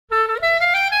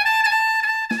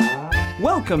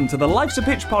Welcome to the Life's a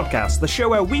Pitch podcast, the show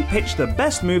where we pitch the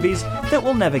best movies that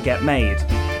will never get made.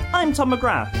 I'm Tom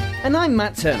McGrath. And I'm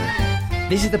Matt Turner.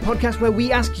 This is the podcast where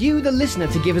we ask you, the listener,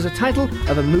 to give us a title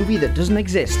of a movie that doesn't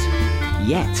exist.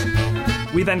 Yet.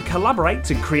 We then collaborate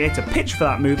to create a pitch for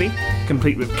that movie,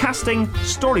 complete with casting,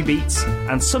 story beats,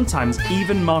 and sometimes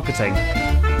even marketing.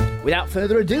 Without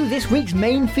further ado, this week's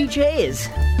main feature is...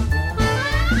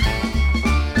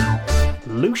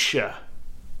 Lucia.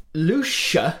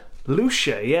 Lucia?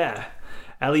 Lucia, yeah.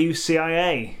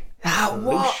 Lucia.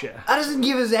 What? Lucia. That doesn't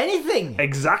give us anything.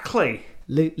 Exactly.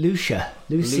 Lucia.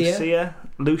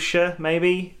 Lucia,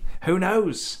 maybe. Who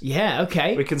knows? Yeah,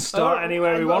 okay. We can start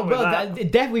anywhere we want with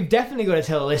that. We've definitely got to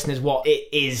tell the listeners what it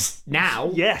is now.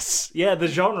 Yes, yeah, the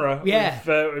genre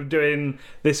we're doing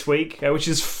this week, which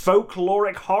is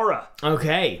folkloric horror.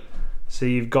 Okay. So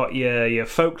you've got your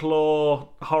folklore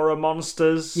horror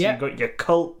monsters, Yep. you've got your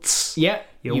cults, Yep.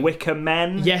 your Wicker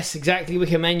Men. Yes, exactly.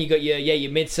 Wicker Men. You got your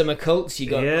midsummer cults. You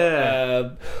got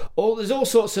there's all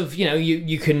sorts of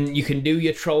you can do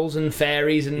your trolls and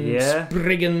fairies and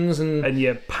spriggans and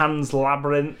your Pan's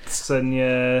Labyrinths and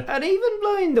even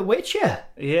blowing The Witcher.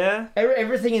 Yeah.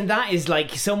 Everything in that is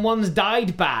like someone's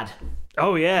died bad.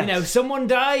 Oh yeah. Someone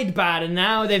died bad, and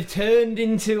now they've turned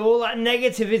into all that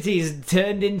negativity's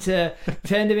turned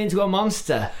him into a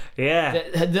monster. Yeah.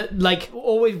 That like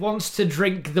always wants to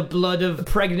drink the blood of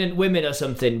pregnant women or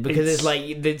something because it's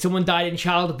like someone died in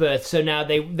childbirth, so now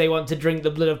they want to drink the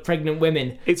blood of pregnant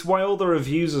women. It's why all the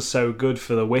reviews are so good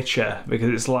for The Witcher, because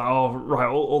it's like, oh right,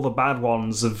 all the bad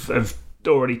ones have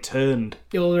already turned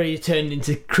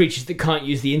into creatures that can't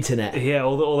use the internet. Yeah,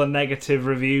 all the negative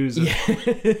reviews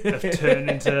have turned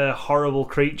into horrible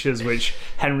creatures, which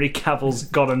Henry Cavill's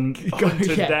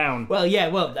hunted down. Well,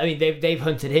 I mean, they've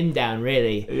hunted him down,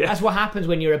 really. Yeah. That's what happens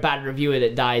when you're a bad reviewer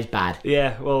that dies bad.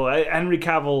 Yeah, well, Henry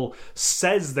Cavill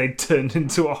says they turned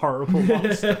into a horrible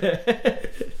monster.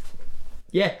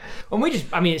 Yeah, and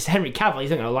it's Henry Cavill, he's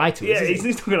not going to lie to us, yeah, he's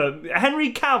not going to...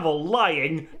 Henry Cavill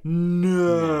lying?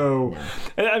 No.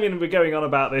 I mean, we're going on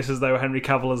about this as though Henry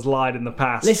Cavill has lied in the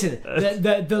past. Listen,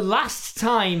 the last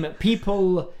time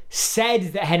people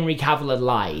said that Henry Cavill had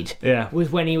lied was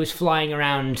when he was flying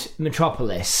around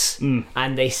Metropolis,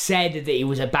 and they said that he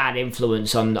was a bad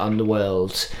influence on the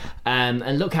world.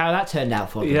 And look how that turned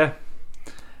out for him. Yeah.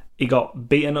 He got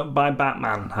beaten up by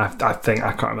Batman. I think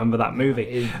I can't remember that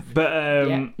movie, but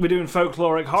we're doing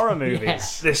folkloric horror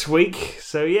movies this week.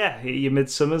 So yeah, your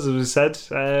Midsummers, as we said.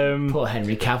 Poor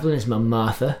Henry Cavill and his mum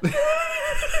Martha.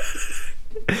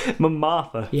 Mum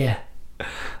Martha. Yeah.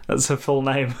 That's her full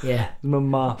name. Yeah. Mum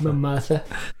Martha. Mum Martha.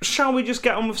 Shall we just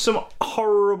get on with some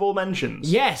horrible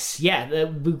mentions? Yes, yeah.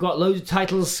 We've got loads of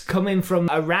titles coming from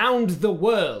around the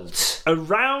world.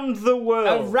 Around the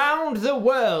world. Around the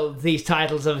world, these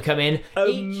titles have come in.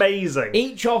 Amazing.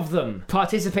 Each of them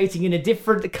participating in a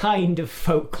different kind of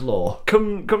folklore.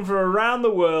 Come from around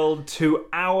the world to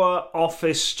our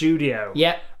office studio.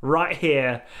 Yep. Right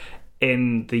here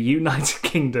in the United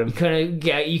Kingdom.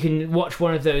 You can watch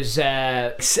one of those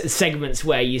segments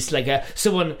where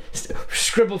someone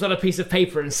scribbles on a piece of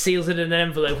paper and seals it in an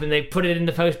envelope, and they put it in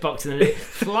the post box, and then it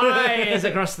flies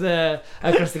across the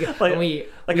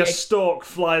like a stork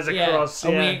flies across.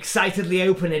 And we excitedly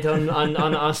open it on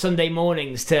our Sunday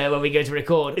mornings when we go to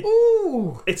record.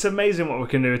 Ooh! It's amazing what we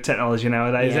can do with technology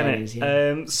nowadays, isn't it?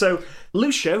 Yeah. So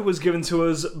Lucia was given to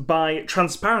us by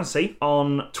Transparency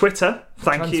on Twitter.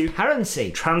 Thank you.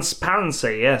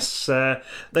 Transparency, yes.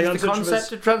 They got in touch with us. The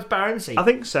concept of transparency? I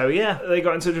think so, yeah. They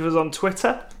got in touch with us on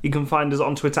Twitter. You can find us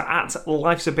on Twitter at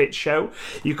Life's a Pitch Show.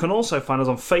 You can also find us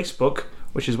on Facebook,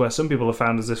 which is where some people have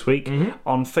found us this week,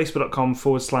 on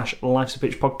facebook.com/Life's a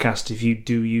Pitch podcast. If you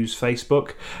do use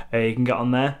Facebook, you can get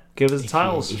on there, give us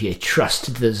titles. If you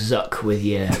trust the Zuck with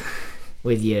your...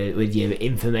 with your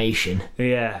information.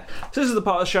 Yeah. So this is the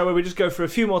part of the show where we just go through a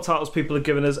few more titles people have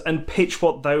given us and pitch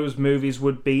what those movies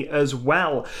would be as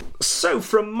well. So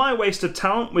from my waste of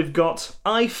talent, we've got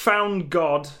I Found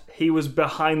God, He Was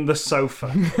Behind the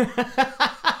Sofa.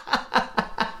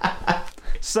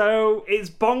 So it's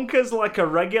bonkers like a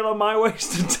regular My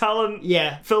Wasted Talent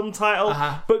film title,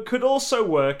 but could also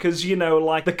work as,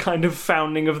 like the kind of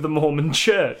founding of the Mormon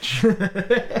church.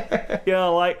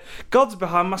 Like, God's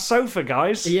behind my sofa,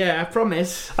 guys. Yeah, I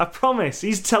promise. I promise.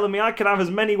 He's telling me I can have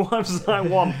as many wives as I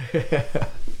want.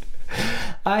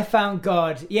 I found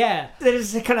God. Yeah,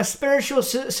 there's a kind of spiritual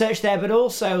search there, but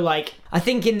also, like, I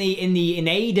think in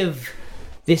aid of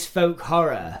this folk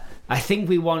horror, I think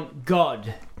we want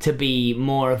God to be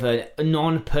more of a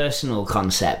non-personal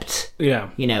concept. Yeah.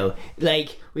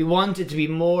 Like, we want it to be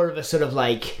more of a sort of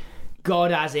like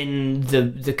God as in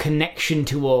the connection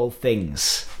to all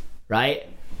things, right?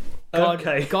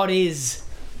 Okay. God is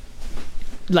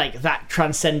like that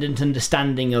transcendent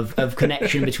understanding of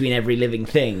connection between every living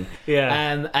thing.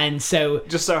 Yeah. And so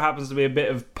just so happens to be a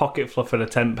bit of pocket fluff and a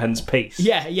 10p piece.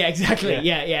 Yeah, exactly.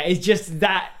 Yeah. It's just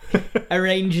that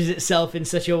arranges itself in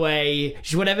such a way,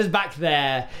 just whatever's back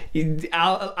there,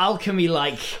 alchemy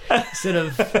like sort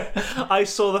of. I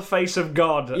saw the face of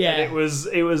God. Yeah. And it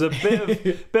was a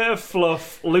bit of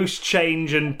fluff, loose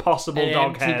change, and possible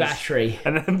dog hairs. Battery.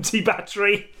 An empty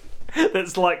battery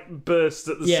that's like burst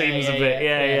at the seams a bit.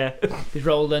 Yeah. It's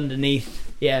rolled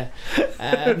underneath. Yeah.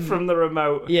 From the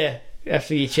remote. Yeah.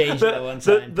 After you change it at one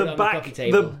time, the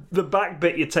back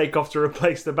bit you take off to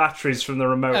replace the batteries from the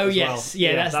remote. Oh as yes,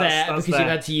 well. that's there because you've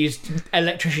had to use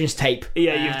electrician's tape.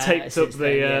 Yeah, you've taped up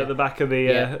the back of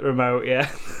the remote.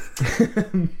 Yeah.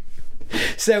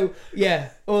 So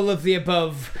all of the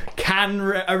above can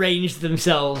arrange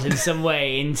themselves in some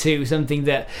way into something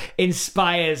that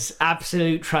inspires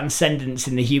absolute transcendence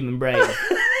in the human brain.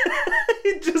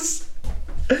 It just.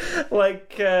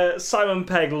 Like Simon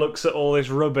Pegg looks at all this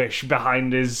rubbish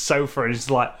behind his sofa and he's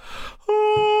like,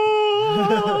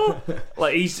 oh!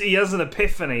 Like he has an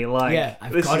epiphany. Like,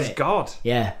 this is God.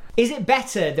 Yeah. Is it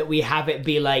better that we have it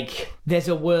be like there's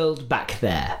a world back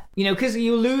there? You know, because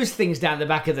you lose things down the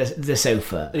back of the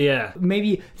sofa. Yeah.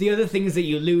 Maybe the other things that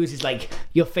you lose is like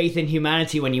your faith in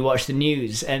humanity when you watch the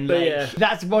news, and like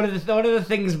that's one of the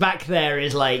things back there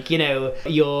is like, you know,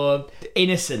 your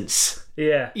innocence.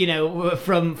 Yeah, you know,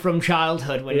 from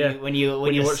childhood when you're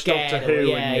watch scared. Doctor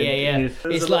Who,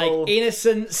 It's like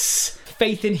innocence,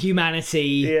 faith in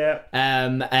humanity,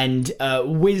 and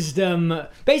wisdom.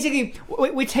 Basically,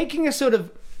 we're taking a sort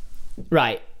of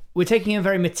We're taking a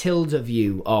very Matilda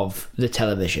view of the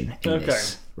television in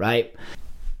this, right?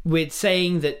 We're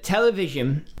saying that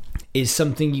television is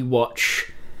something you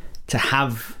watch to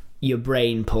have your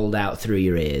brain pulled out through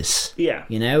your ears. Yeah.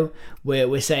 You know?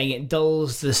 We're saying it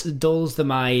dulls the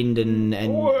mind and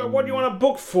what do you want a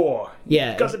book for? Yeah.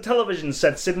 You've got the television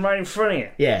set sitting right in front of you.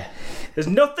 Yeah. There's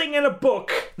nothing in a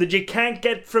book that you can't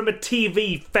get from a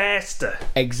TV faster.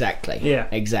 Exactly. Yeah.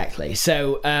 Exactly.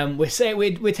 So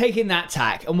we're taking that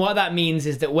tack, and what that means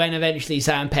is that when eventually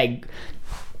Simon Pegg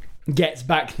gets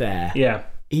back there,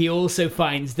 he also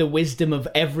finds the wisdom of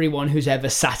everyone who's ever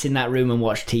sat in that room and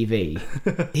watched TV.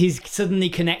 He's suddenly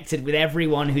connected with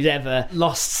everyone who's ever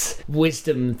lost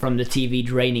wisdom from the TV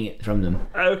draining it from them.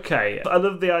 Okay. I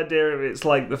love the idea of it's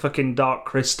like the fucking Dark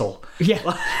Crystal. Yeah.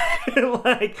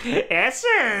 like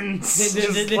essence. The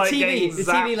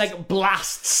TV like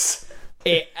blasts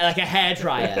it like a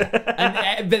hairdryer,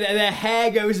 and their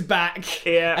hair goes back.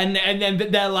 Yeah. And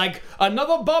then they're like,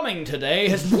 another bombing today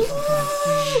has,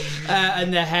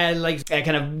 and their hair like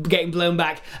kind of getting blown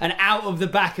back, and out of the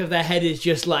back of their head is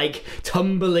just like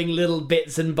tumbling little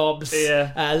bits and bobs,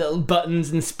 little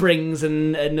buttons and springs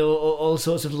and all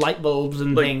sorts of light bulbs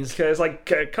and things. It's like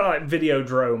kind of like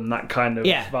Videodrome, that kind of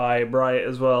vibe, right?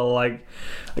 As well, like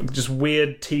just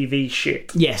weird TV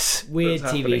shit. Yes, weird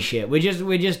TV shit. We're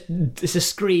just it's a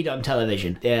screed on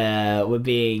television. We're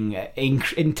being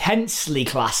intensely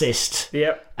classist.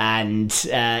 Yep. And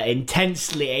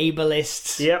intensely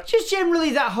ableist. Yep. Just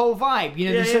generally that whole vibe.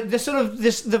 You know,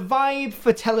 the vibe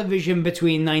for television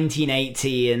between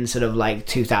 1980 and sort of like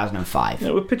 2005.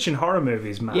 Yeah, we're pitching horror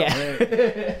movies, man. Yeah.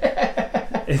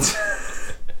 It's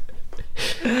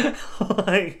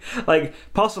like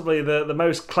possibly the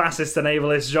most classist and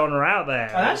ableist genre out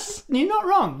there. You're not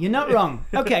wrong.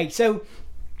 Okay,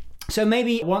 so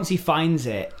maybe once he finds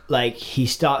it, like he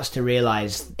starts to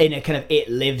realise in a kind of It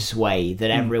Lives way that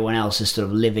everyone else is sort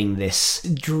of living this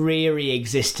dreary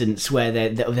existence where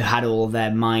they've had all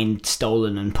their mind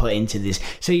stolen and put into this.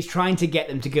 So he's trying to get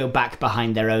them to go back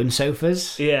behind their own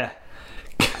sofas. Yeah.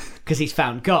 Because he's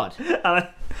found God. I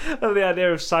love the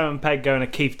idea of Simon Pegg going to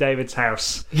Keith David's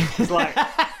house. It's like,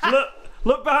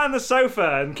 look behind the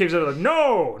sofa, and Keith David's like,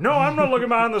 no, I'm not looking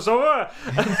behind the sofa.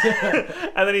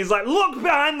 And then he's like, look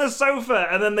behind the sofa,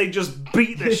 and then they just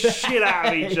beat the shit out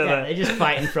of each other. They're just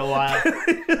fighting for a while. But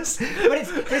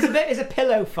it's a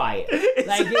pillow fight.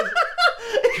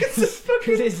 It's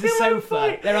the sofa.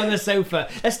 Fight. They're on the sofa.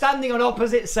 They're standing on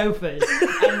opposite sofas,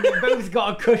 and they've both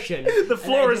got a cushion. The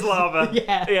floor is lava.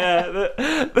 Yeah.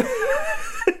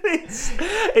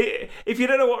 If you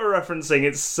don't know what we're referencing,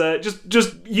 it's just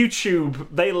YouTube.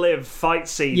 They Live fight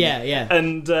scene. Yeah.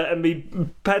 And be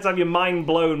prepared to have your mind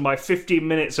blown by 15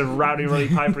 minutes of Rowdy Roddy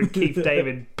Piper and Keith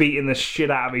David beating the shit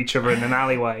out of each other in an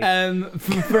alleyway.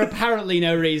 For apparently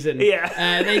no reason.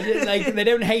 Yeah. They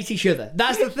don't hate each other.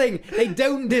 That's the thing. They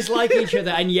don't dislike each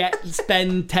other and yet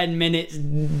spend 10 minutes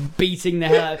beating the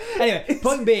hell out. Anyway,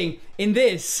 point being in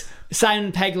this,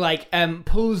 Simon Pegg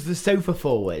pulls the sofa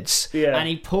forwards, and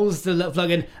he pulls the little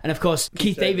plug in, and of course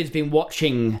Keith David's been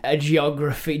watching a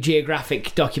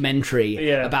geographic documentary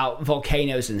about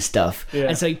volcanoes and stuff,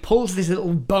 and so he pulls this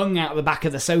little bung out of the back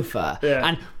of the sofa,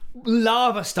 and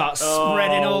lava starts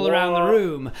spreading all around the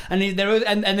room, and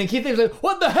then Keith David's like,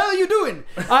 "What the hell are you doing?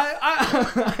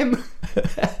 I'm."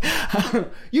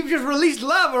 You've just released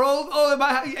lava all in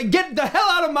my house. Get the hell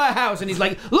out of my house. And he's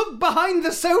like, look behind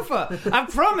the sofa. I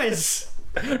promise.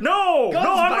 No, I'm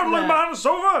not looking behind the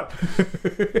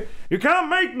sofa. You can't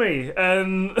make me.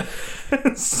 And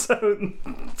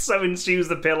so ensues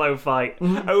the pillow fight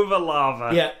over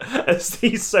lava. Yeah. As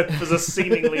these sofas are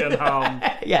seemingly unharmed.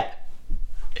 Yeah.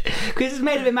 Because it's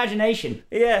made of imagination.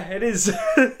 Yeah, it is.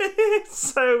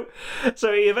 So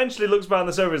he eventually looks behind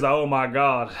the sofa and is like, oh my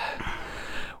god.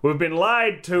 We've been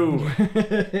lied to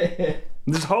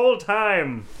this whole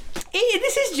time.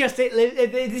 This is just it.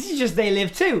 This is just They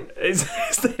Live Too. It's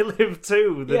They Live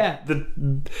Too.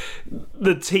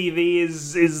 The TV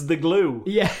is the glue.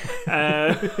 Yeah.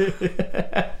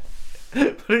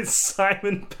 But it's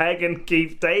Simon Pegg and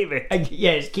Keith David.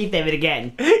 Yeah, it's Keith David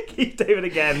again. Keith David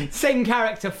again. Same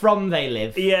character from They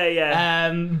Live.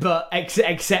 Yeah. But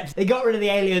except they got rid of the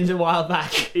aliens a while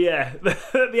back. Yeah,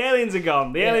 the aliens are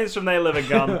gone. The aliens from They Live are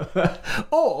gone.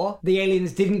 Or the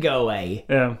aliens didn't go away.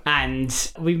 Yeah.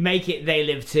 And we make it They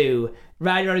Live Too.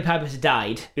 Roddy Piper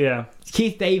died. Yeah.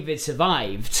 Keith David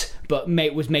survived, but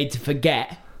was made to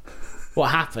forget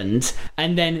what happened,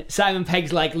 and then Simon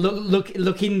Pegg's like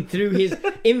looking through his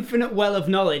infinite well of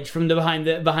knowledge from behind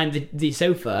the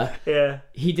sofa. Yeah,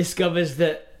 he discovers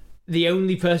that the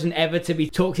only person ever to be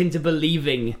talked into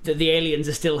believing that the aliens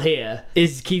are still here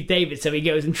is Keith David. So he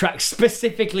goes and tracks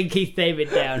specifically Keith David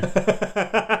down.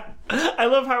 I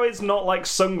love how it's not like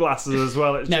sunglasses as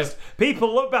well. It's just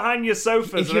people look behind your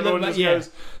sofas and everyone just goes,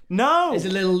 no.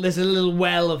 There's a little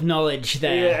well of knowledge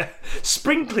there. Yeah.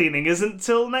 Spring cleaning isn't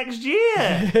till next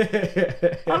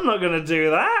year. I'm not going to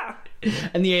do that.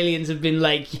 And the aliens have been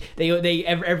like, they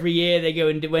every year they go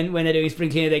and when they're doing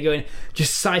spring cleaning, they go and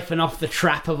just siphon off the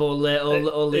trap of all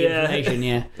the information.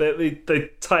 Yeah, they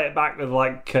tie it back with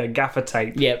like gaffer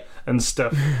tape. Yep. And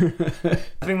stuff.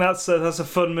 I think that's a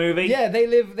fun movie. Yeah, They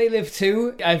Live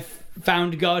Too. I've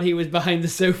found God. He was behind the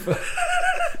sofa.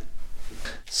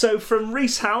 So from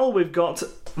Reese Howell, we've got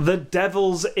The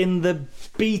Devils in the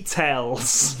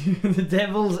Beatles. The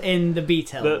Devils in the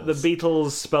Beatles. The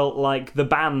Beatles spelt like the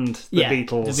band,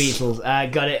 Beatles. The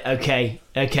Beatles. Got it.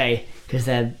 Okay. Because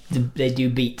they do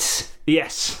beats.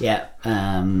 Yes. Yeah.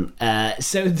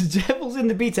 So The Devils in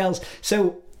the Beatles.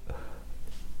 So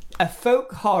a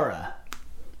folk horror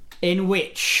in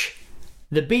which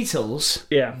the Beatles,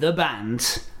 the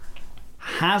band,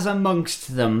 has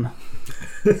amongst them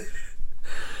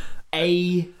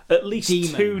at least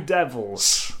demon. 2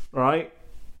 devils, right?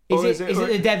 Is it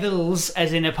the devils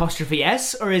as in apostrophe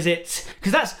S, or is it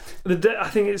because that's I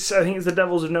think it's the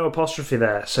devils with no apostrophe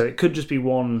there, so it could just be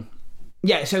one.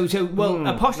 Yeah, so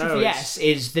apostrophe S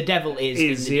is the devil is in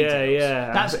the details.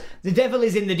 Yeah. That's the devil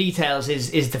is in the details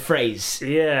is the phrase.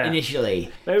 Yeah.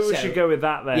 Initially. Maybe we should go with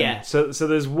that then. Yeah. So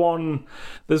there's one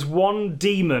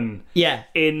demon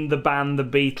in the band The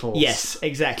Beatles. Yes,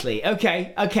 exactly.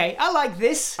 Okay. I like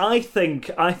this. I think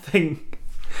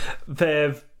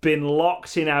they've been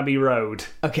locked in Abbey Road.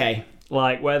 Okay.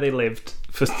 Like where they lived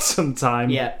for some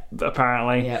time. Yeah.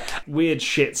 Apparently. Yeah. Weird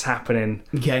shit's happening.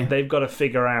 Okay. They've got to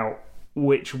figure out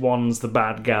which one's the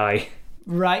bad guy.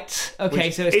 Right.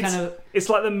 Okay, so it's kind of... It's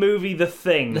like the movie The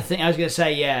Thing. The Thing, I was going to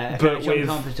say, yeah. But with John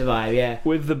Carpenter vibe, yeah.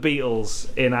 With the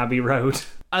Beatles in Abbey Road.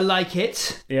 I like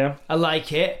it. Yeah. I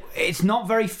like it. It's not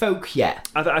very folk yet.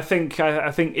 I think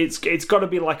it's got to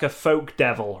be like a folk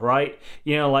devil, right?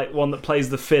 You know, like one that plays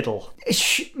the fiddle.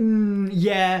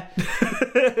 Yeah.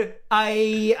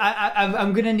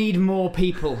 I'm going to need more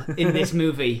people in this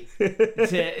movie.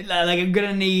 I'm going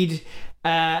to need...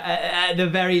 at the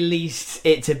very least,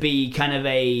 it to be kind of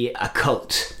a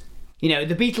cult. You know,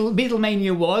 the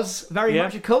Beatlemania was very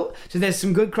much a cult, so there's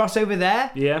some good crossover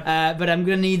there. Yeah. But I'm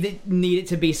going to need it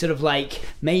to be sort of like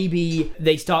maybe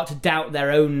they start to doubt their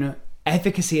own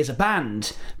efficacy as a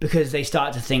band because they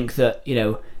start to think that, you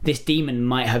know, this demon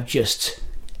might have just,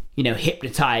 you know,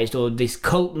 hypnotized, or this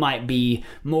cult might be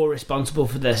more responsible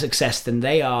for their success than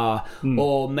they are,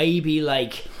 or maybe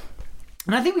like...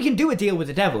 And I think we can do a deal with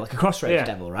the devil, like a Crossroads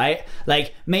devil, right?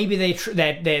 Like maybe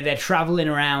they're traveling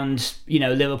around, you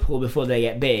know, Liverpool before they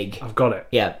get big. I've got it.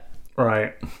 Yeah.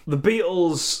 Right. The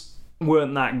Beatles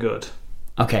weren't that good.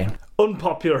 Okay.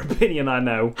 Unpopular opinion, I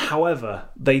know. However,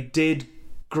 they did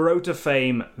grow to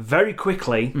fame very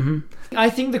quickly. Mm-hmm.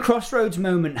 I think the Crossroads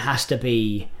moment has to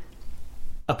be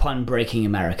upon breaking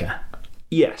America.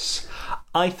 Yes.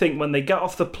 I think when they get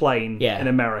off the plane in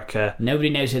America... Nobody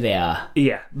knows who they are.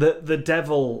 Yeah. The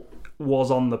devil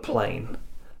was on the plane.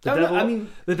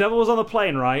 The devil was on the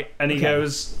plane, right? And he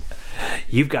goes...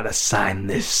 You've got to sign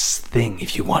this thing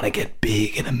if you want to get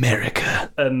big in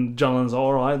America. And John Lennon's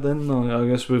all right then. I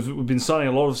guess we've been signing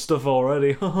a lot of stuff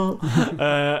already.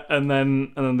 and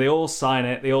then they all sign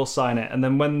it. And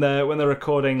then when they're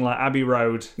recording like Abbey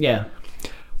Road,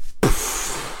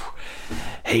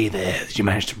 hey there, did you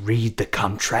manage to read the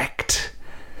contract?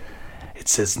 It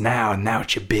says now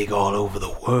it's your big all over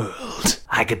the world.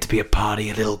 I get to be a part of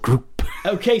your little group.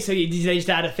 Okay, so they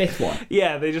just add a fifth one.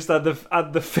 Yeah, they just add the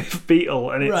fifth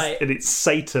Beatle, and it's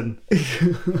Satan.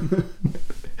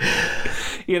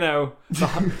 You know,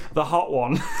 the hot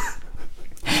one.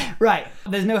 Right.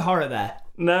 There's no horror there.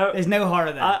 No, there's no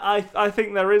horror there. I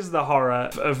think there is the horror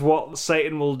of what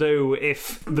Satan will do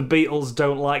if the Beatles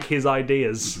don't like his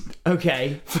ideas.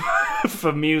 Okay.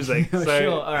 For music. So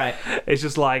sure. All right. It's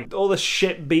just like all the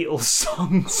shit Beatles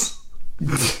songs.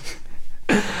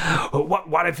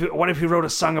 What if he wrote a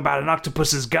song about an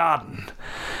octopus's garden?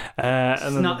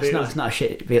 It's not a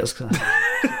shit Beatles song.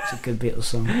 It's a good Beatles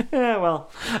song. Yeah, well,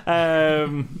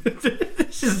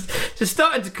 this is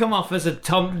starting to come off as a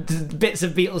bits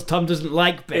of Beatles Tom doesn't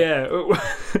like bit. Yeah.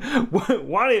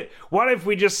 What if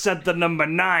we just said the number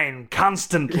 9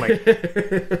 constantly?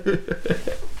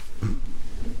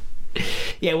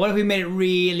 Yeah, what if we made it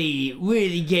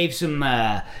really gave some,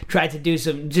 tried to do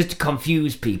some, just to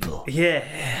confuse people? Yeah.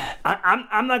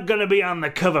 I'm not going to be on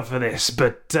the cover for this,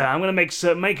 but I'm going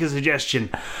to make a suggestion.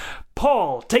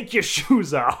 Paul, take your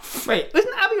shoes off. Wait,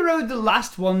 wasn't Abbey Road the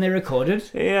last one they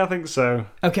recorded? Yeah, I think so.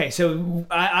 Okay, so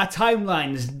our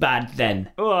timeline's bad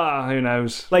then. Oh, who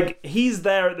knows? Like, he's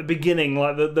there at the beginning,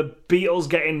 like the Beatles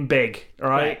getting big,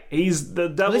 right? He's the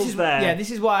devil's there. Yeah, this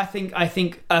is why I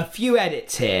think a few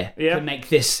edits here can make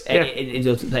this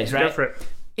into place, right? Go for it.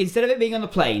 Instead of it being on the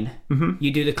plane,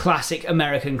 you do the classic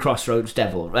American Crossroads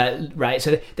devil, right?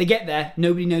 So they get there,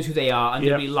 nobody knows who they are, and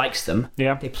nobody likes them.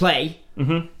 Yeah. They play.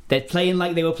 They're playing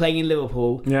like they were playing in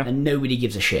Liverpool, and nobody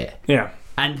gives a shit. Yeah.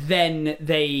 And then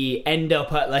they end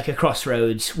up at like a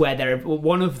crossroads where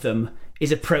one of them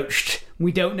is approached.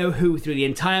 We don't know who through the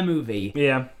entire movie.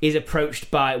 Yeah. Is approached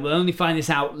by. We'll only find this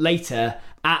out later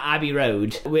at Abbey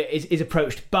Road. Is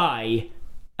approached by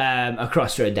a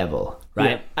crossroad devil.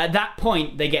 Right. Yeah. At that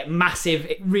point, they get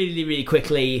massive really, really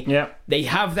quickly. Yeah. They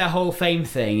have their whole fame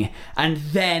thing, and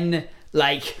then.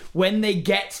 Like, when they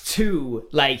get to,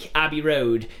 like, Abbey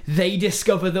Road, they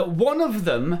discover that one of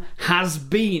them has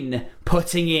been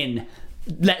putting in,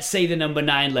 let's say, the number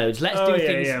 9 loads. Let's do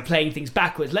things, playing things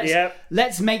backwards.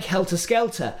 Let's make Helter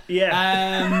Skelter.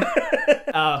 Yeah.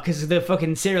 Because the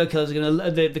fucking serial killers are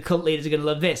gonna, the cult leaders are gonna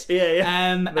love this.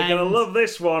 Yeah. They're gonna love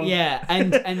this one. Yeah,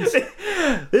 and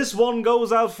this one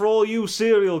goes out for all you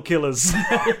serial killers.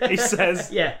 He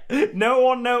says. Yeah. No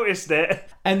one noticed it.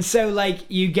 And so, like,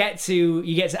 you get to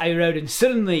Abbey Road, and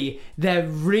suddenly they're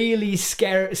really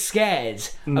scared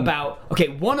about. Okay,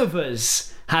 one of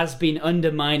us has been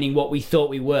undermining what we thought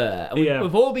we were. And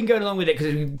we've all been going along with it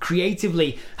because we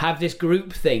creatively have this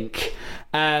group think.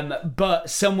 But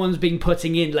someone's been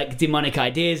putting in like demonic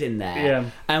ideas in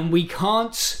there, and we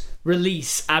can't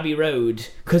release Abbey Road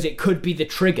because it could be the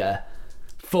trigger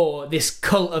for this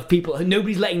cult of people.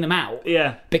 Nobody's letting them out.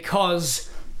 Yeah, because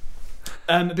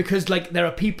like there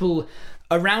are people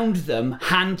around them,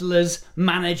 handlers,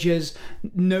 managers.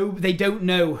 No, they don't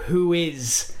know who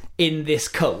is in this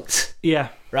cult. Yeah.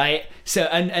 Right? So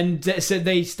so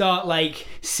they start like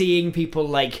seeing people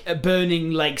like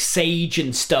burning like sage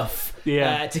and stuff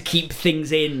to keep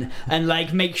things in and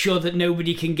like make sure that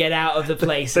nobody can get out of the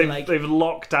place. They've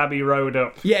locked Abbey Road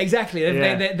up. Yeah, exactly.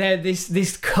 They're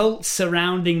this cult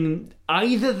surrounding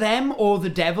either them or the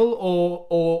devil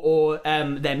or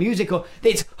their music. Or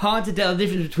it's hard to tell the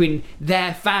difference between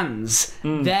their fans,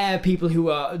 their people who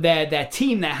are their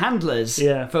team, their handlers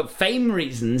for fame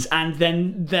reasons, and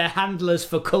then their handlers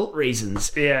for cult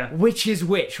reasons. Yeah. Which is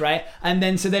which, right? And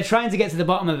then so they're trying to get to the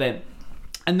bottom of it.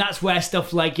 And that's where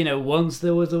stuff like, once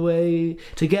there was a way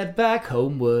to get back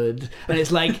homeward. And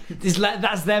it's like,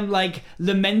 that's them like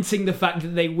lamenting the fact that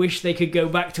they wish they could go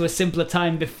back to a simpler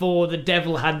time before the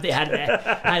devil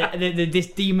this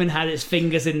demon had its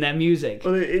fingers in their music.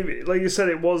 Well, like you said,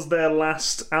 it was their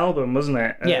last album, wasn't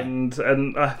it? Yeah.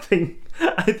 And I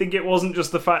think it wasn't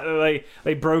just the fact that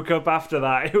they broke up after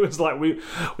that. It was like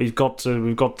we've got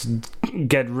to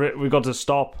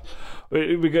stop.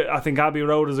 I think Abbey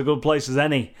Road is a good place as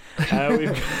any.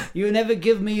 You never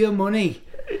give me your money.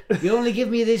 You only give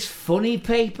me this funny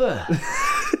paper.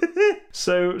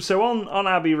 So on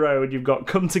Abbey Road, you've got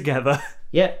Come Together.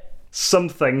 Yeah.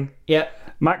 Something. Yeah.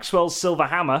 Maxwell's Silver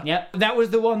Hammer. Yeah. That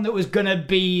was the one that was going to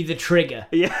be the trigger.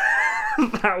 Yeah.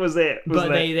 That was it. But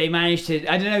they managed to...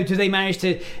 I don't know, do they manage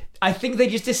to... I think they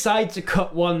just decide to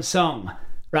cut one song,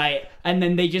 right? And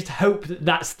then they just hope that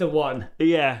that's the one.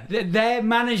 Yeah. Their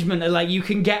management are like, you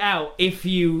can get out if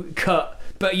you cut...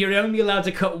 But you're only allowed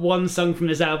to cut one song from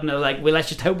this album. They're like, well, let's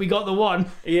just hope we got the one.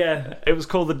 Yeah, it was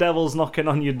called The Devil's Knocking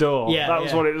on Your Door. Yeah, that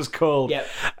was what it was called. Yep.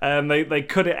 They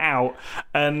cut it out,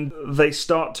 and they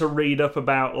start to read up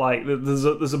about, like,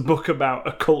 there's a book about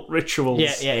occult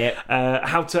rituals. Yeah.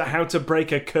 How to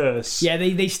break a curse. Yeah,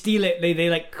 they steal it. They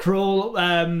like crawl.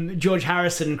 George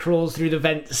Harrison crawls through the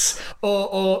vents,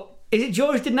 or. Is it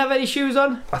George didn't have any shoes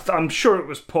on? I'm sure it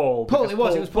was Paul. It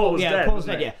was Paul. Was yeah, dead, Paul's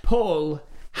dead. Yeah, Paul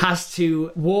has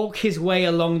to walk his way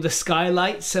along the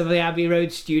skylights of the Abbey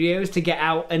Road studios to get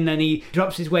out, and then he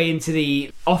drops his way into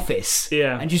the office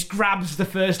and just grabs the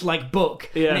first book,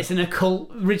 and it's an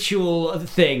occult ritual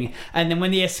thing, and then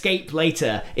when they escape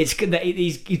later, it's that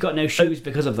he's got no shoes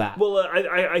because of that. Well,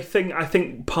 I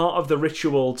think part of the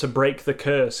ritual to break the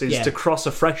curse is to cross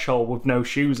a threshold with no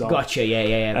shoes on. Gotcha,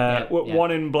 yeah.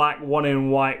 One in black, one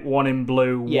in white, one in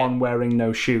blue, one wearing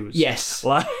no shoes. Yes,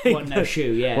 like one no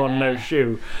shoe, one no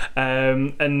shoe.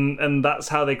 And that's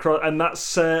how they cross, and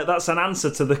that's an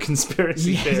answer to the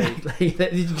conspiracy theory.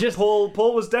 Exactly.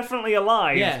 Paul was definitely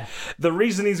alive. Yeah. The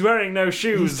reason he's wearing no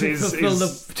shoes is to fulfill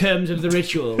the terms of the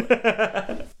ritual.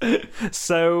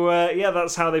 So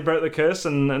that's how they broke the curse,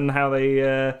 and how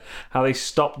they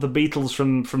stopped the Beatles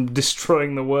from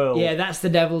destroying the world. Yeah, that's the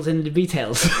devil's in the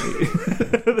details.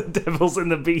 The devil's in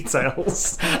the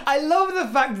details. I love the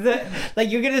fact that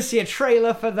you're going to see a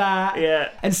trailer for that. Yeah.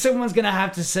 And someone's going to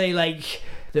have to say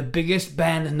the biggest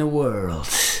band in the world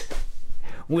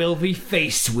will be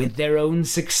faced with their own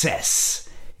success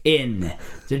in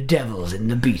The Devil's in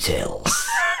the Details.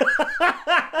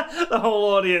 The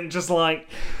whole audience just like...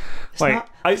 Wait,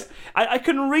 I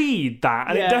can read that,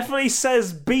 and it definitely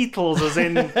says Beatles as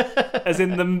in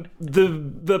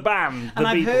the band. And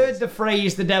I've Beatles. heard the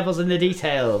phrase "the devil's in the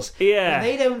details." Yeah, but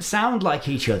they don't sound like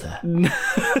each other.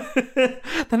 They're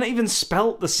not even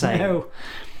spelt the same. No.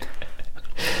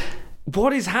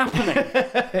 What is happening?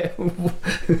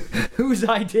 Whose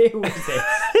idea was this?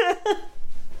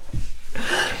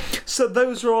 So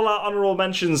those are all our honourable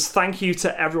mentions. Thank you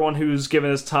to everyone who's given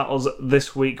us titles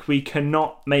this week. We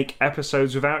cannot make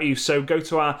episodes without you. So go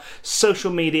to our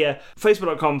social media,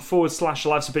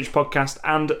 facebook.com/Life's a Pitch podcast,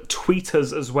 and tweet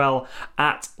us as well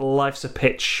at Life's a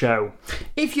Pitch Show.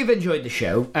 If you've enjoyed the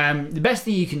show, the best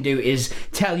thing you can do is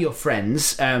tell your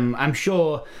friends. I'm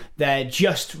sure they're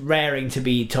just raring to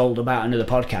be told about another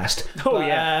podcast.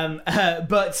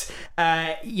 But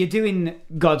you're doing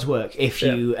God's work if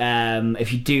you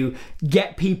do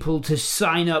get people to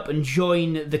sign up and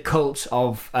join the cult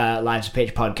of Life's a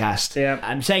Pitch podcast. Yeah.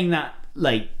 I'm saying that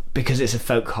because it's a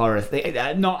folk horror thing,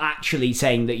 not actually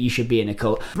saying that you should be in a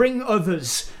cult. Bring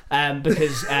others.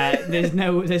 Because there's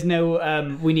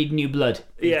no we need new blood.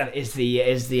 Is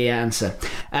the answer.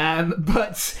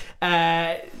 But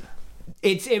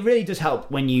it really does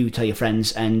help when you tell your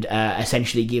friends and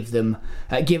essentially give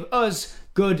us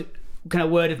good kind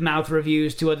of word of mouth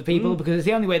reviews to other people, because it's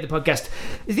the only way is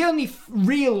the only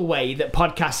real way that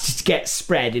podcasts get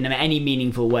spread in any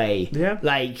meaningful way.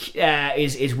 Yeah,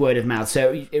 is word of mouth.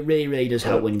 So it really, really does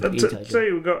help when you tell.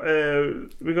 So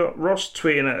we got Ross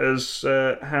tweeting at us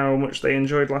how much they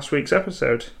enjoyed last week's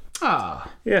episode. Love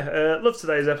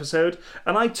today's episode,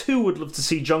 and I too would love to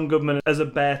see John Goodman as a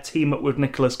bear team up with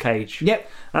Nicolas Cage. Yep,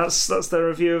 that's their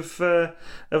review of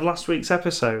last week's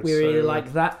episode. We really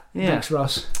like that. Thanks,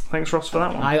 Ross. Thanks, Ross, for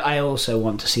that one. I also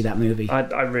want to see that movie.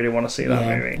 I really want to see that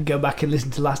movie. Go back and listen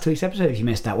to last week's episode if you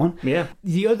missed that one. Yeah.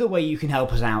 The other way you can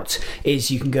help us out is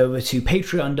you can go over to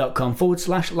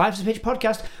patreon.com/Life's a Pitch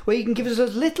podcast, where you can give us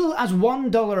as little as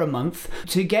 $1 a month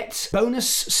to get bonus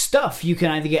stuff. You can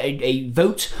either get a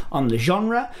vote on the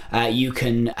genre, you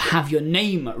can have your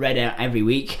name read out every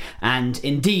week, and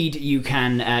indeed you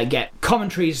can get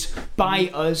commentaries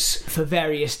by us for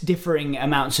various differing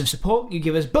amounts of support you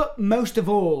give us, but most of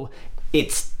all,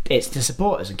 it's to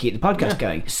support us and keep the podcast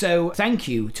going. So thank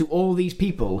you to all these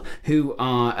people who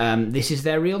are this is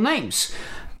their real names.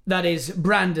 That is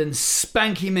Brandon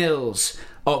Spanky Mills.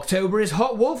 October is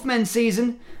Hot Wolfmen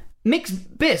season.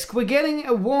 Mixed Bisque, we're getting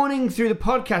a warning through the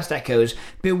podcast echoes.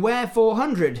 Beware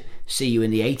 400. See you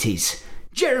in the 80s.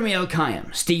 Jeremy L.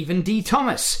 Kayam, Stephen D.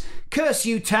 Thomas, Curse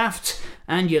You Taft,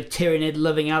 and your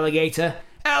tyrannid-loving alligator,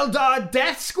 Eldar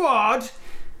Death Squad.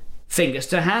 Fingers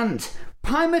to hand.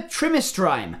 Pyma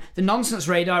Trimistrime, the nonsense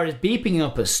radar is beeping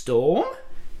up a storm.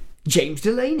 James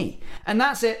Delaney. And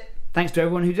that's it. Thanks to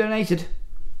everyone who donated.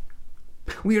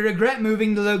 We regret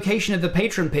moving the location of the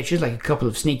Patreon pictures like a couple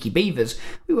of sneaky beavers.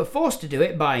 We were forced to do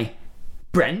it by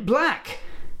Brent Black.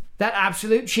 That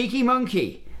absolute cheeky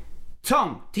monkey.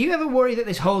 Tom, do you ever worry that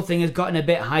this whole thing has gotten a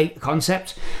bit high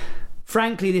concept?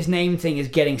 Frankly, this name thing is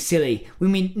getting silly. We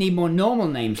need more normal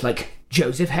names like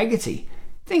Joseph Hegarty.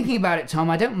 Thinking about it, Tom,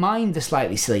 I don't mind the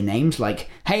slightly silly names like,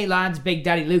 hey lads, Big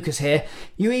Daddy Lucas here.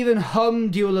 You even hum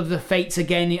Duel of the Fates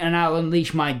again and I'll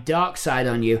unleash my dark side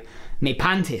on you. Me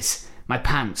panties, my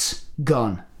pants,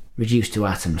 gone, reduced to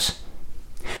atoms.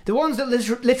 The ones that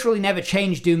literally never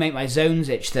change do make my zones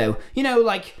itch though. You know,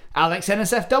 like Alex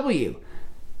NSFW.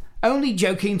 Only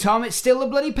joking, Tom, it's still the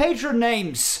bloody Patreon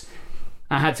names.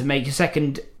 I had to make a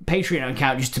second Patreon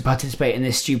account just to participate in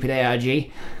this stupid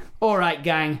ARG. Alright,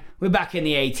 gang, we're back in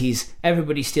the 80s.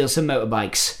 Everybody steals some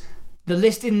motorbikes. The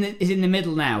list is in the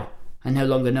middle now. I no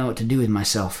longer know what to do with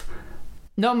myself.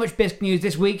 Not much bisque news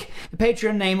this week. The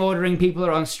Patreon name ordering people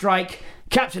are on strike.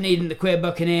 Captain Eden, the queer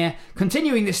buccaneer.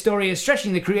 Continuing this story is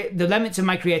stretching the limits of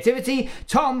my creativity.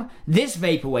 Tom, this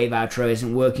vaporwave outro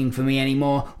isn't working for me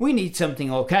anymore. We need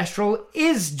something orchestral.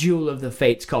 Is Duel of the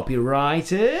Fates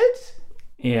copyrighted?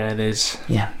 Yeah, it is.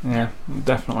 Yeah,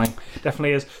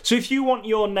 definitely is. So if you want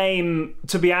your name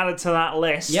to be added to that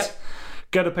list,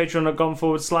 go to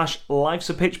patreon.com/Life's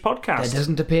a Pitch podcast. There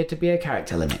doesn't appear to be a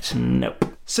character limit. Nope.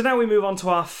 So now we move on to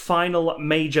our final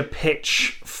major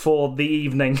pitch for the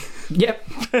evening. Yep.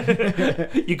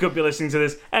 You could be listening to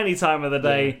this any time of the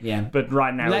day, but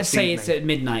right now let's say it's at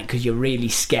midnight because you're really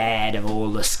scared of all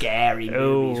the scary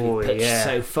movies we've pitched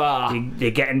so far.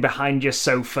 You're getting behind your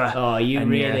sofa. Oh, you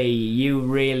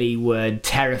really were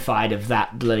terrified of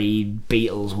that bloody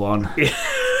Beatles one.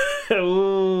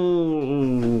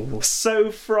 Ooh.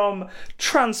 So from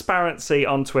Transparency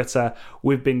on Twitter,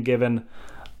 we've been given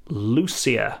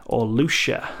Lucia or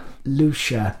Lucia.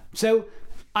 So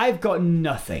I've got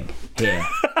nothing here.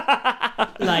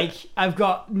 Like, I've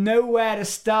got nowhere to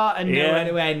start and nowhere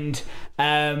to end.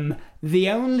 The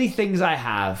only things I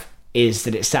have is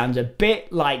that it sounds a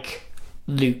bit like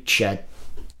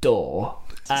Luchador.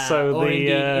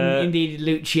 Indeed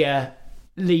Lucha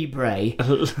Libre.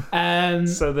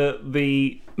 So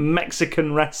the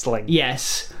Mexican wrestling.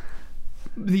 Yes.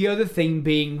 The other thing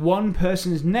being one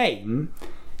person's name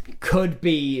could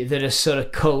be that a sort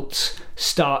of cult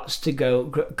starts to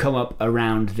come up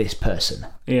around this person.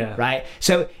 Yeah. Right?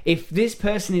 So if this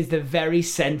person is the very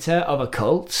center of a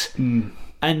cult,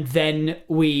 and then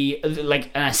and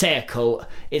I say a cult,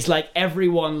 it's like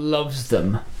everyone loves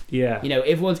them. Yeah. You know,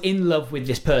 everyone's in love with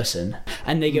this person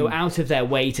and they go out of their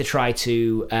way to try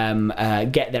to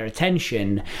get their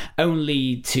attention,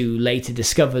 only to later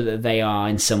discover that they are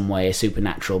in some way a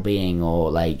supernatural being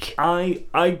or like...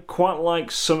 I quite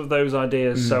like some of those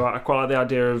ideas. So I quite like the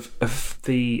idea of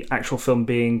the actual film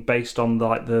being based on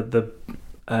the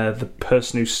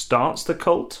person who starts the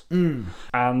cult,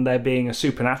 and there being a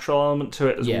supernatural element to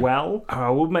it as well. I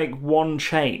would make one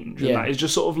change, and that is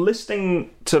just sort of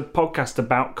listening to podcasts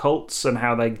about cults and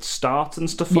how they start and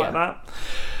stuff like that.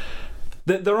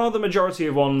 There are the majority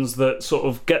of ones that sort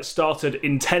of get started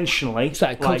intentionally. It's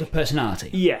like a cult of personality.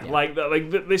 Yeah, like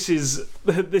this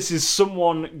is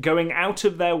someone going out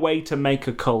of their way to make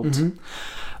a cult.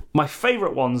 My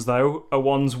favourite ones, though, are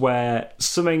ones where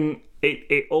something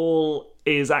it all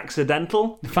is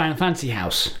accidental. The Final Fantasy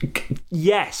house.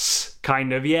 Yes,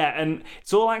 kind of, yeah. And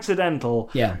it's all accidental.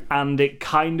 Yeah. And it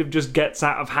kind of just gets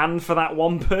out of hand for that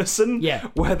one person. Yeah.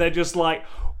 Where they're just like,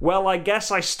 well, I guess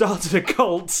I started a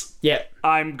cult. Yeah.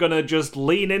 I'm gonna just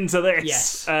lean into this.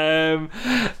 Yes.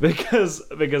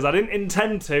 Because I didn't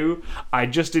intend to. I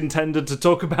just intended to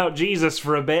talk about Jesus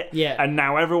for a bit. Yeah. And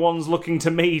now everyone's looking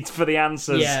to me for the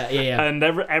answers. Yeah. And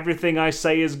everything I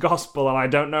say is gospel, and I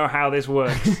don't know how this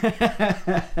works.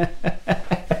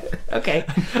 Okay.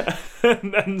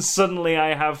 And suddenly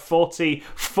I have 40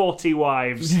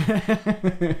 wives.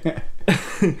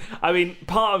 I mean,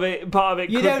 part of it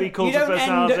could be cult of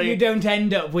personality. You don't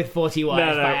end up with 40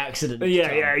 wives by accident.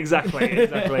 Yeah, exactly.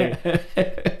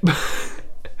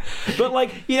 But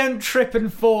like, you don't trip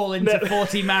and fall into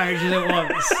 40 marriages at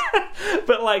once.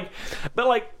 But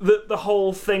the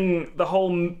whole thing, the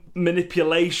whole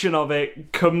manipulation of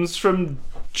it comes from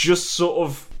just sort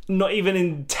of not even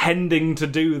intending to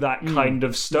do that kind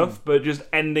of stuff, but just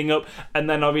ending up, and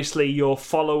then obviously your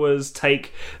followers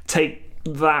take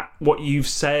that what you've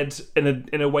said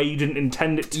in a way you didn't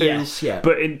intend it to,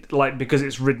 but in because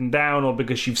it's written down or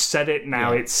because you've said it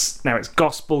now, it's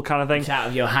gospel kind of thing. It's out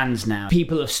of your hands now.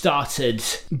 People have started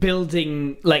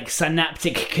building like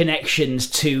synaptic connections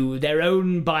to their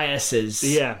own biases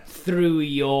through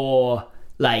your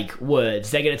like words.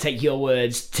 They're going to take your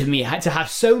words to have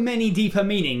so many deeper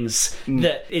meanings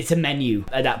that it's a menu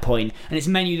at that point, and it's a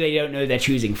menu they don't know they're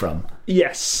choosing from.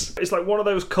 Yes, it's like one of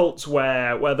those cults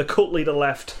where the cult leader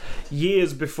left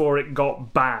years before it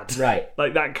got bad, right?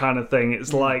 Like that kind of thing.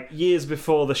 It's like years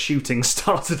before the shooting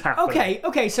started happening.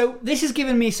 Okay. So this has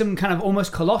given me some kind of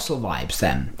almost Colossal vibes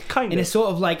then. Kind of. In a sort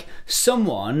of like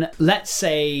someone, let's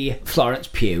say Florence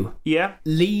Pugh,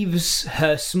 leaves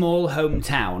her small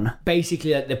hometown,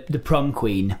 basically like the prom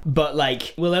queen, but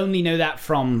like we'll only know that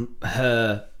from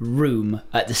her room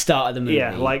at the start of the movie.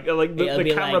 Yeah, like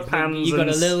the camera pans. You've got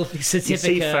a little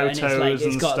certificate, and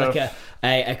it's got stuff. like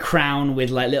a crown with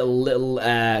like little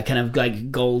kind of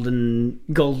like golden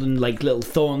like little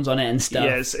thorns on it and stuff.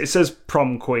 Yes, it says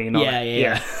prom queen on it.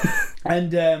 Yeah.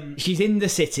 And she's in the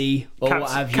city, what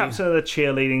have you. Captain of the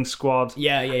cheerleading squad.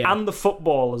 Yeah. And the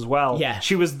football as well. Yeah.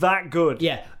 She was that good.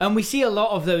 Yeah, and we see a lot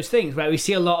of those things, right? We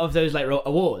see a lot of those like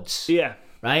awards. Yeah.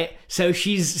 Right? So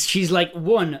she's like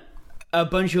won a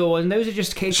bunch of awards, and those are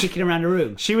just kicking around the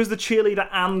room. She was the cheerleader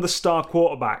and the star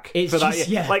quarterback for that year.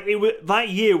 Yeah. Like that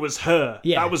year was her.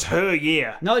 Yeah. That was her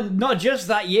year. Not just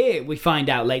that year. We find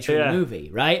out later in the movie,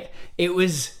 right?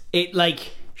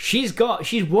 She's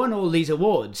won all these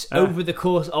awards over the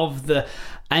course of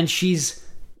and she's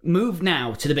moved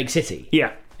now to the big city.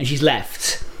 Yeah. And she's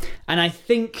left. And I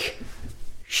think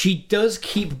she does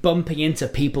keep bumping into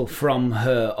people from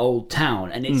her old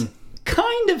town, and it's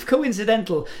kind of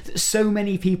coincidental that so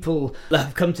many people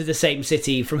have come to the same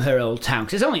city from her old town,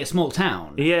 because it's only a small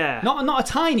town. Yeah, not a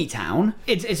tiny town.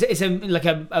 It's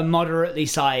a moderately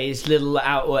sized little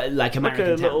like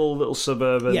American town, little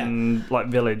suburban like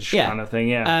village kind of thing.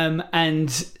 Yeah.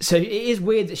 And so it is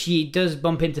weird that she does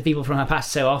bump into people from her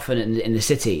past so often in the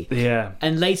city. Yeah.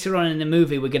 And later on in the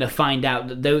movie, we're going to find out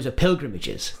that those are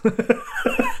pilgrimages.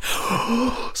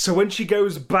 So when she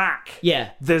goes back,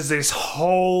 there's this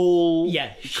whole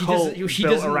she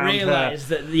doesn't realise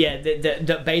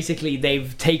that basically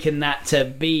they've taken that to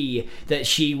be that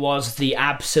she was the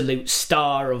absolute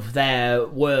star of their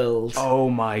world. Oh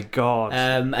my god!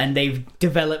 And they've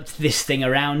developed this thing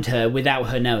around her without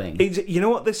her knowing. You know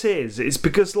what this is? It's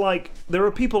because like there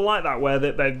are people like that where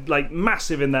they're like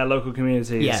massive in their local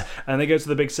communities, and they go to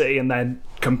the big city and they're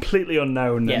completely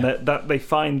unknown, and that they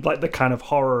find like the kind of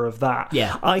horror of that.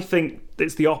 Yeah. I think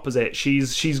it's the opposite.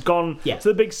 She's gone to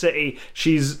the big city.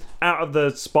 She's out of the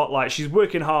spotlight. She's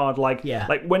working hard. Like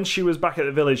when she was back at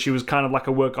the village, she was kind of like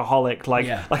a workaholic. Like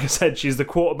I said, she's the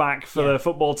quarterback for the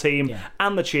football team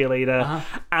and the cheerleader,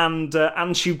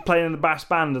 and she playing in the brass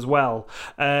band as well.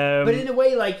 But in a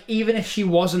way, like even if she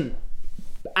wasn't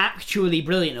actually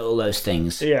brilliant at all those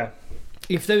things,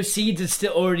 if those seeds had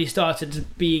still already started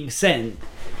being sent,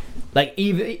 like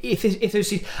even if those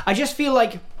seeds, I just feel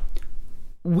like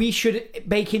we should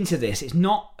bake into this. It's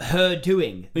not her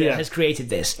doing that has created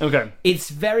this. Okay. It's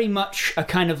very much a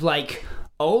kind of like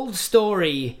old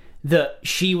story that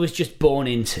she was just born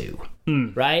into.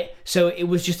 Right? So it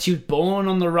was just, she was born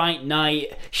on the right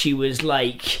night. She was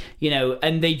like,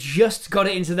 and they just got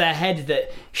it into their head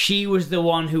that she was the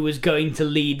one who was going to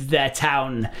lead their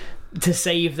town, to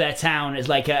save their town. It's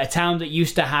like a town that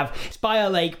used to have, it's by a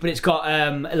lake, but it's got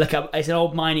it's an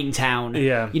old mining town.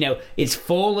 It's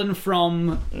fallen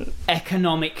from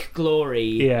economic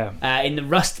glory in the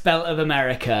Rust Belt of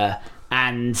America,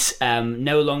 and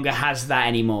no longer has that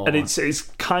anymore. And it's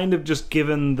kind of just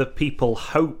given the people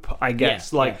hope, I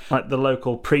guess. Like the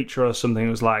local preacher or something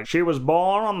was like, she was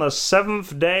born on the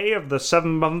 7th day of the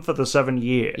 7th month of the 7th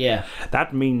year. Yeah.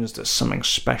 That means there's something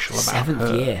special about her.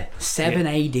 7th year. 7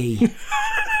 AD.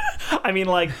 I mean,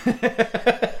 like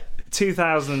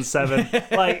 2007.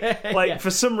 Like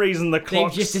for some reason the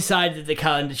clock. They've just decided the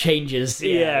calendar changes.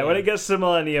 When it gets to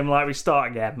millennium, like we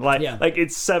start again. Like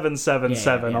it's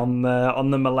 777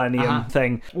 on the millennium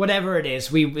thing. Whatever it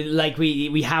is,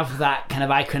 we have that kind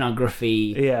of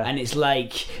iconography. And it's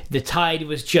like the tide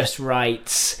was just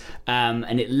right,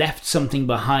 and it left something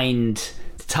behind.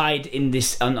 The tide in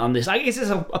this on this. I guess it's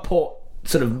a port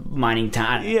sort of mining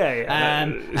town.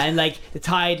 And like the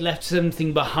tide left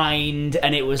something behind,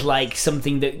 and it was like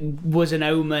something that was an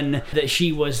omen that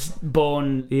she was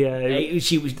born.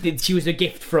 She was a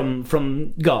gift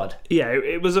from God.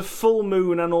 It was a full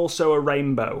moon and also a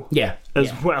rainbow.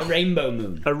 As well. A rainbow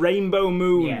moon. A rainbow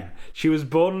moon. She was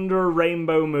born under a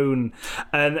rainbow moon,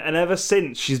 and ever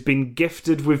since she's been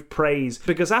gifted with praise,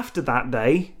 because after that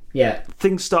day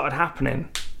things started happening.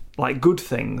 like good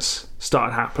things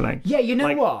started happening. Yeah, you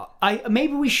know what?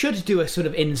 Maybe we should do a sort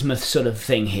of Innsmouth sort of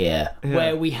thing here,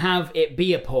 where we have it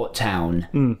be a port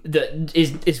town that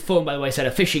is fallen by the wayside,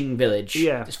 a fishing village.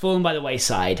 Yeah. It's fallen by the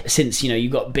wayside since,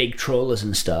 you've got big trawlers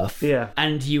and stuff. Yeah.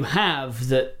 And you have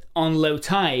that on low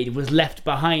tide was left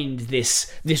behind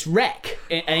this wreck,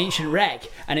 an ancient wreck,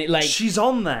 and it like... She's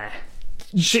on there.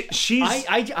 She's...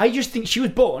 I just think she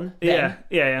was born then.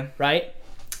 Yeah. Right?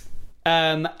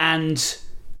 And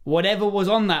whatever was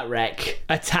on that wreck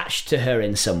attached to her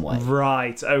in some way.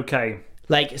 Right, okay.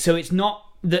 Like, so it's not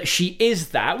that she is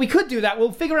that. We could do that.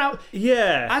 We'll figure out...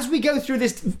 Yeah. As we go through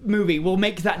this movie, we'll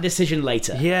make that decision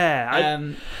later.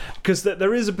 Yeah. Because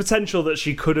there is a potential that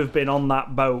she could have been on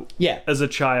that boat as a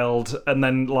child and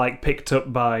then, like, picked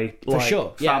up by,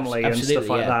 like, family and stuff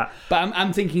like that. But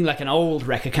I'm thinking, like, an old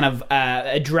wreck, a kind of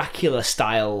a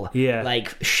Dracula-style,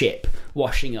 like, ship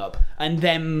washing up, and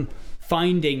them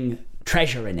finding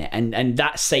treasure in it, and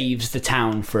that saves the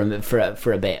town for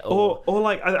a bit. Or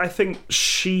like, I think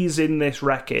she's in this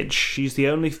wreckage. She's the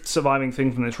only surviving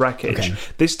thing from this wreckage. Okay.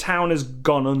 This town has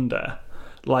gone under.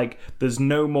 Like, there's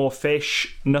no more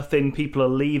fish, nothing. People are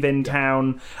leaving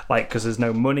town, like, because there's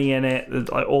no money in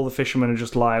it. Like, all the fishermen are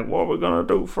just like, what are we going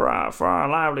to do for our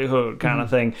livelihood, kind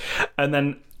of thing. And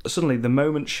then suddenly, the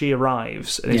moment she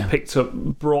arrives and is picked up,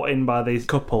 brought in by the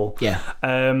couple,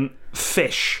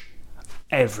 fish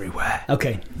everywhere.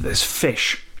 Okay. There's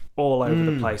fish all over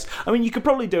the place. I mean, you could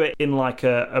probably do it in, like,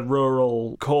 a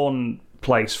rural corn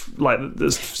place, like,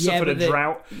 that's suffered a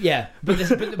drought. Yeah, but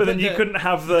then you couldn't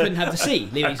have the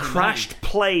sea. A crashed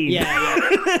plane. Yeah,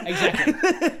 exactly.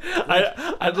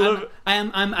 I'd love.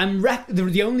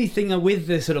 The only thing with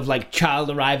the sort of like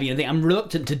child arriving, I think I'm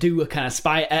reluctant to do a kind of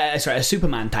a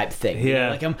Superman type thing.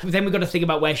 Yeah. Then we've got to think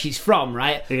about where she's from,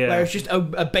 right? Yeah. Where it's just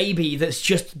a baby that's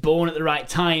just born at the right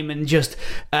time, and just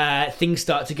things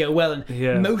start to go well. And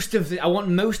I want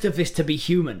most of this to be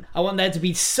human. I want there to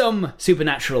be some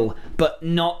supernatural, but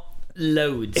not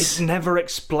loads. It's never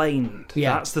explained.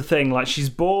 Yeah. That's the thing. Like, she's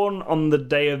born on the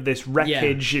day of this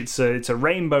wreckage. Yeah. It's a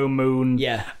rainbow moon.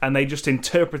 Yeah. And they just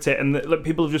interpret it, and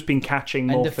people have just been catching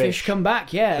more fish. And the fish come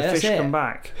back. Yeah, the fish come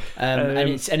back. And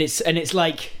it's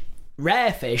like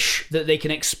rare fish that they can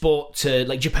export to,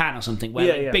 like, Japan or something,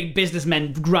 where big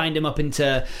businessmen grind them up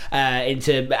into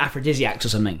aphrodisiacs or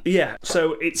something. Yeah,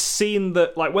 so it's seen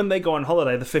that, like, when they go on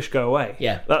holiday, the fish go away.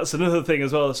 Yeah. That's another thing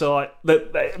as well. So, like,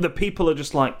 the people are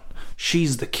just like,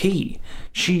 she's the key.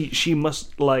 She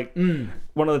must, like...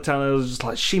 One of the towners is just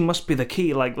like, she must be the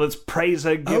key. Like, let's praise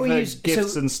her, give her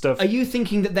gifts and stuff. Are you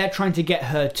thinking that they're trying to get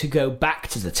her to go back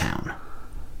to the town?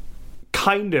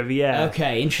 Kind of, yeah.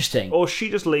 Okay, interesting. Or she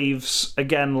just leaves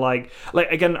again, like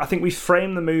again. I think we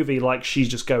frame the movie like she's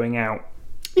just going out.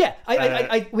 Yeah,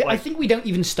 I think we don't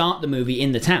even start the movie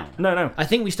in the town. No. I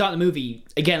think we start the movie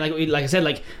again, like I said,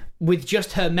 like with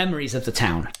just her memories of the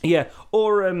town. Yeah,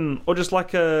 or just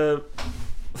like a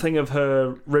thing of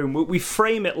her room. We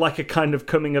frame it like a kind of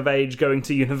coming of age, going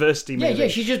to university movie. Yeah.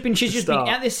 She's just been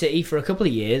at this city for a couple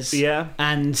of years. Yeah,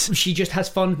 and she just has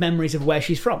fond memories of where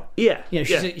she's from. Yeah,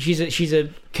 she's a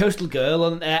coastal girl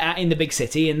in the big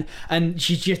city, and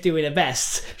she's just doing her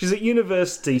best. She's at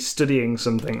university studying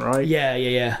something, right?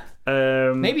 Yeah.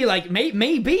 Maybe like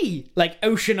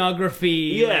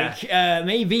oceanography,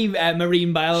 maybe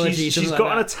marine biology. She's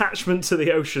got an attachment to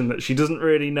the ocean that she doesn't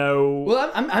really know.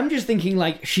 Well, I'm just thinking,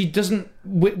 like, she doesn't,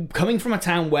 coming from a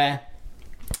town where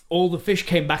all the fish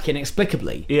came back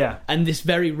inexplicably, and this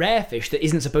very rare fish that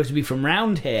isn't supposed to be from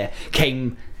round here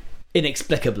came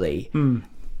inexplicably.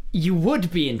 You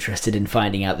would be interested in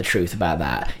finding out the truth about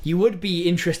that. You would be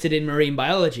interested in marine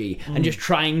biology and just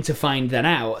trying to find that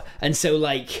out. And so,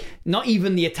 like, not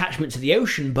even the attachment to the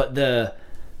ocean, but the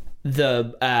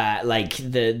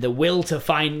will to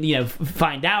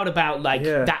find out about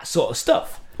that sort of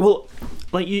stuff. Well,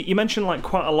 like you mentioned, like,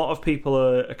 quite a lot of people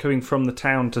are coming from the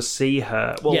town to see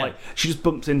her. Well, like, she just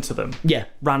bumps into them,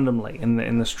 randomly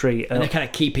in the street, and they're kind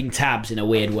of keeping tabs in a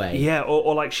weird way. Yeah,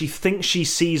 or like she thinks she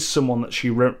sees someone that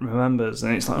she remembers,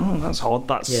 and it's like, oh, that's odd.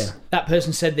 That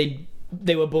person said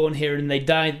they were born here and they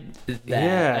died there.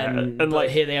 Yeah, and like,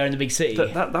 here they are in the big city.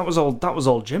 That was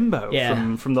old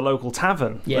Jimbo from the local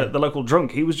tavern. Yeah. The local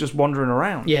drunk. He was just wandering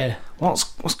around. Yeah.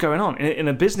 What's going on in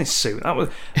a business suit? That was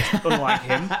unlike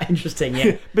him. Interesting,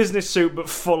 yeah. Business suit, but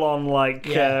full on, like,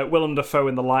 Willem Dafoe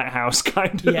in The Lighthouse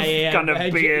kind of kind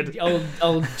of beard.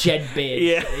 Old Jed beard.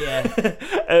 Yeah.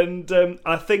 And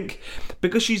I think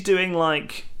because she's doing,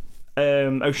 like,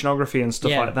 oceanography and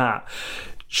stuff like that,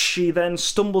 she then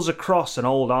stumbles across an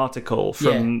old article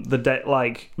from the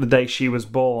day she was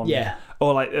born. Yeah.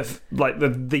 or like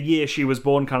the year she was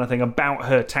born kind of thing, about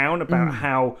her town, about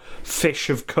how fish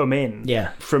have come in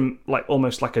from like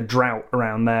almost like a drought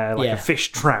around there, like a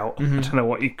fish drought. I don't know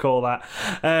what you'd call that.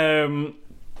 And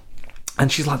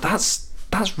she's like, that's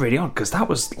really odd, because that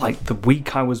was like the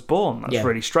week I was born. That's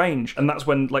really strange. And that's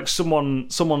when like someone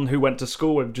who went to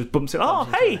school with just bumps in. Oh,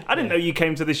 hey, I didn't know you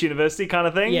came to this university, kind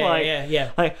of thing.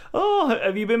 Like, oh,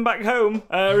 have you been back home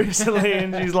recently?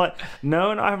 And she's like,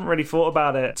 no, I haven't really thought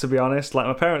about it, to be honest. Like,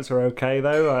 my parents are okay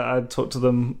though. I talk to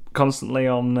them constantly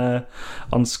on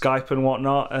Skype and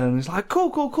whatnot. And it's like,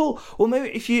 cool. Well,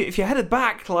 maybe if you're headed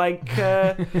back, like,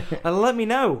 let me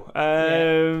know,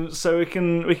 so we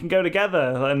can go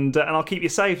together, and I'll keep you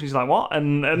safe. And he's like, what?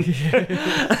 And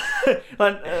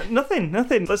like, nothing.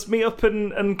 Let's meet up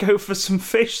and go for some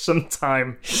fish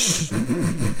sometime.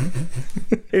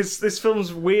 This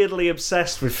film's weirdly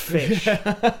obsessed with fish.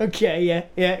 Okay,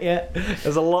 yeah.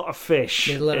 There's a lot of fish.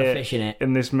 There's a lot of fish in it.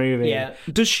 In this movie. Yeah.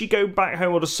 Does she go back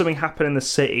home, or does something happen in the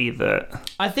city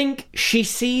that... I think she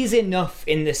sees enough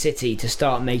in the city to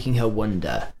start making her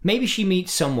wonder. Maybe she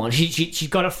meets someone. She's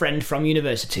got a friend from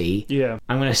university. Yeah.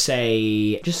 I'm going to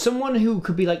say just someone who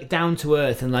could be like down to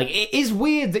earth, and like, it is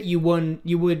weird that you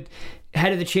would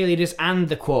head of the cheerleaders and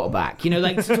the quarterback, you know,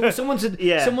 like someone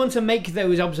to make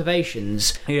those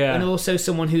observations, and also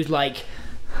someone who's like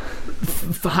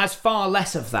has far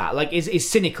less of that, like is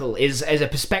cynical, is a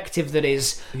perspective that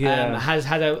is has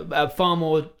had a far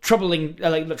more troubled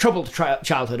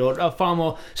childhood, or a far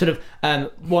more sort of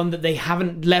one that they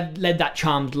haven't led that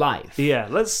charmed life.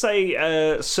 Let's say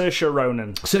Saoirse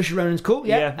Ronan. Saoirse Ronan's cool.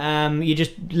 You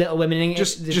just Little Women,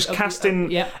 just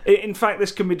casting. In fact,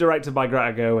 this can be directed by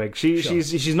Greta Gerwig.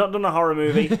 She's not done a horror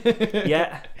movie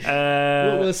yet.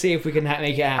 We'll see if we can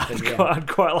make it happen. I'd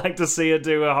quite like to see her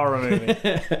do a horror movie.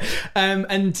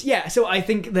 So I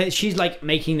think that she's like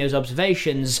making those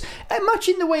observations, much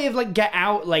in the way of like Get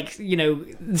Out, like, you know,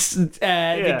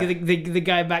 the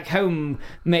guy back home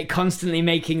constantly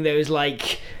making those,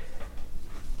 like,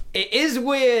 it is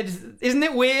weird, isn't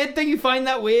it weird? Don't you find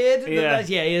that weird?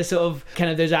 Yeah, sort of kind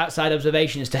of those outside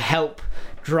observations to help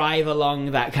drive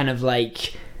along that kind of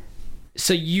like,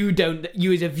 so you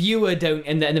as a viewer don't,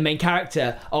 and the main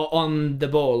character are on the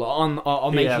ball,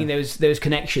 or making those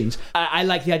connections. I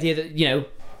like the idea that, you know,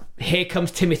 here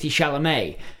comes Timothée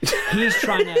Chalamet. He's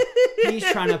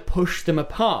trying to push them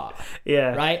apart.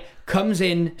 Yeah. Right? Comes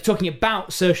in talking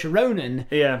about Saoirse Ronan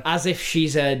as if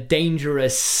she's a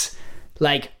dangerous,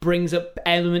 like, brings up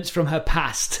elements from her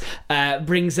past,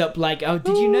 brings up like, oh,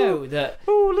 did you know that...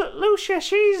 Oh, look, Lucia,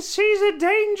 she's a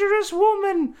dangerous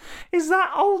woman. Is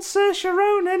that old Saoirse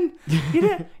Ronan? You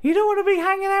don't want to be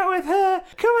hanging out with her.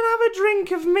 Come and have a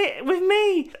drink with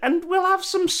me, and we'll have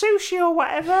some sushi or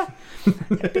whatever.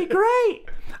 It'd be great.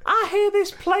 I hear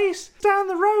this place down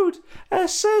the road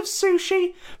serves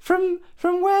sushi from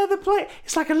where the place...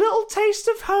 It's like a little taste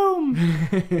of home.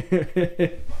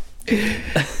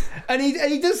 And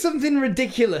he does something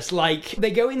ridiculous, like they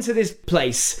go into this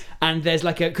place and there's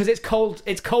like because it's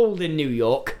cold in New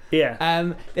York.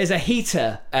 There's a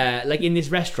heater like in this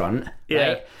restaurant,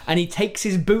 right? And he takes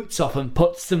his boots off and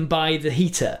puts them by the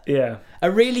heater. A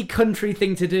really country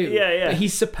thing to do. But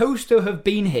he's supposed to have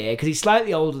been here because he's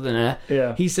slightly older than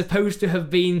her. He's supposed to have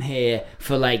been here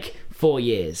for like 4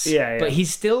 years. But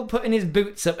he's still putting his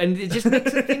boots up, and it just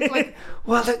makes her think like,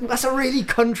 well, that's a really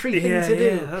country thing to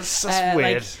do. That's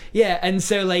weird. And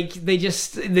so like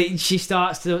she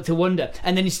starts to wonder,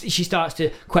 and then she starts to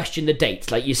question the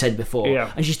dates, like you said before.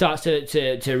 And she starts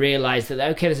to realise that,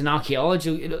 okay, there's an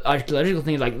archaeological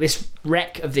thing, like this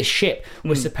wreck of this ship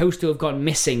was supposed to have gone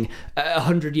missing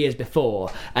 100 years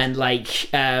before, and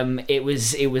like it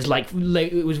was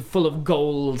full of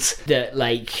gold that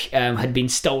like had been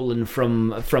stolen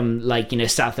from like, you know,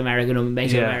 South American or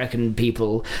Mesoamerican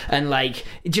people, and like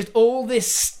just all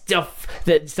this stuff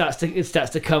that starts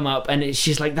to come up, and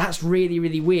she's like, that's really,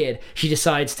 really weird. She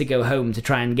decides to go home to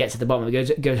try and get to the bottom of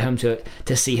it, goes home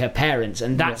to see her parents,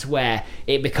 and that's where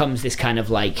it becomes this kind of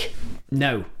like,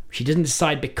 no, she doesn't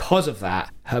decide because of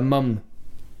that. Her mum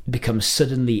becomes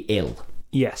suddenly ill.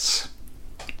 Yes.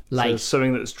 Like, so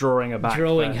something that's drawing her back.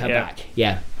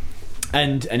 Yeah.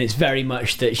 And it's very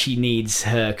much that she needs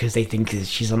her because they think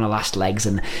she's on her last legs,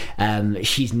 and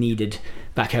she's needed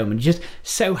back home. And it just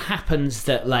so happens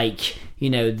that, like, you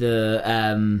know,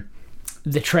 the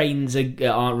trains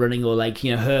aren't running, or like,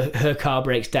 you know, her car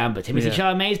breaks down, but Timothée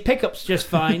Chalamet's pickup's just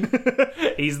fine.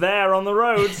 He's there on the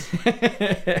roads.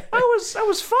 I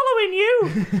was following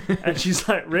you. And she's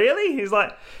like, really? He's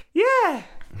like, yeah.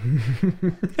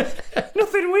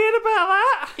 Nothing weird about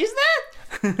that. Is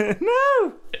there?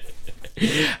 No.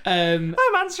 I'm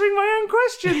answering my own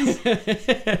questions. Nothing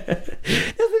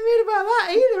mean about that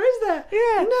either, is there?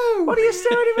 Yeah. No. What are you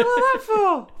staring at me like that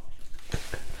for?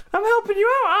 I'm helping you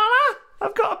out, aren't I?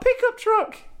 I've got a pickup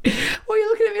truck. What are you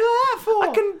looking at me like that for? I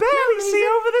can barely see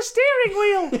over the steering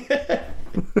wheel.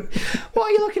 What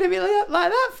are you looking at me like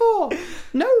that for?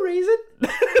 No reason.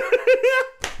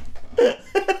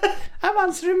 I'm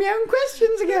answering my own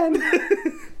questions again.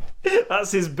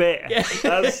 That's his bit. Yeah.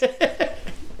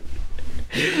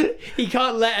 He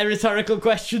can't let a rhetorical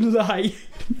question lie.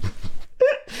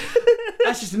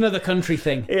 That's just another country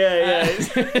thing. Yeah.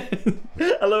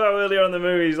 I love how earlier on in the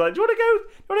movie he's like, "Do you want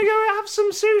to go have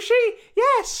some sushi?"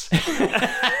 Yes.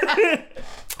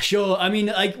 Sure. I mean,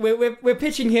 like we're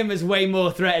pitching him as way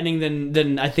more threatening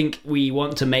than I think we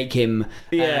want to make him.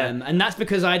 Yeah. And that's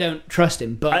because I don't trust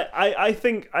him. But I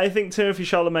think Timothée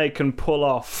Chalamet can pull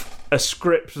off a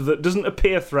script that doesn't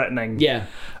appear threatening. Yeah.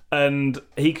 And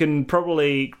he can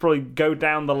probably go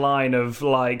down the line of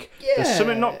like, there's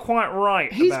something not quite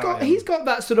right. He's got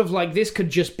that sort of like, this could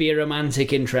just be a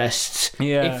romantic interest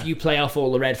if you play off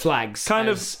all the red flags,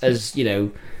 as you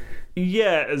know.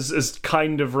 Yeah, as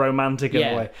kind of romantic in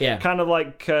a way. Yeah. Kind of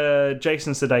like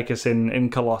Jason Sudeikis in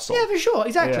Colossal. Yeah, for sure,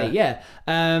 exactly. Yeah.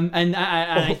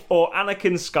 Or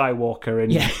Anakin Skywalker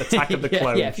in Attack of the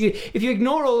Clones. Yeah. If you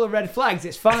ignore all the red flags,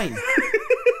 it's fine.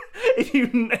 If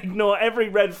you ignore every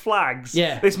red flags,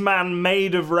 this man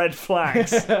made of red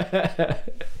flags.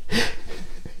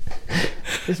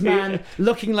 This man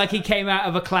looking like he came out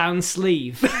of a clown's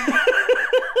sleeve.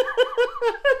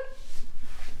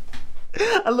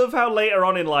 I love how later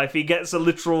on in life he gets a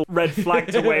literal red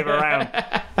flag to wave around.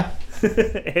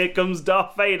 Here comes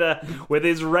Darth Vader with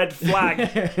his red flag.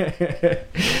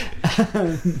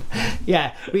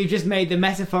 We've just made the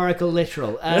metaphorical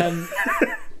literal.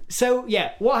 So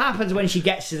what happens when she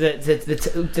gets to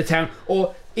the town?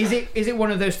 Or is it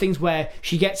one of those things where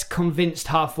she gets convinced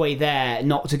halfway there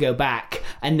not to go back,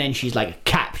 and then she's like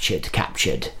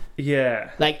captured?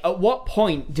 Yeah. Like, at what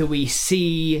point do we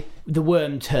see the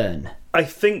worm turn? I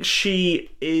think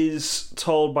she is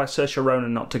told by Saoirse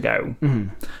Ronan not to go. Mm-hmm.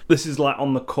 This is like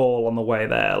on the call on the way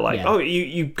there, like, oh,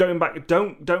 you going back?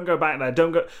 Don't go back there.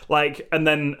 Don't go. Like, and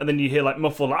then you hear like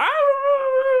muffled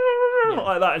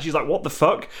like that, and she's like, "What the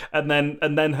fuck?" And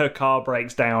then her car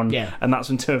breaks down, and that's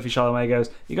when Timothée Chalamet goes,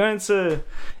 "You going back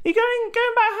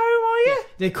home? Are you?" Yeah.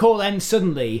 The call ends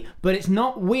suddenly, but it's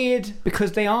not weird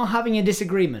because they are having a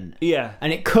disagreement. Yeah,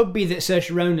 and it could be that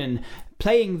Saoirse Ronan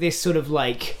playing this sort of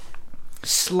like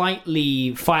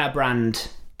slightly firebrand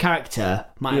character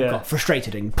might have got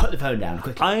frustrated and put the phone down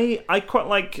quickly. I quite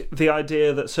like the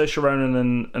idea that Saoirse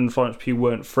Ronan and Florence Pugh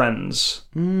weren't friends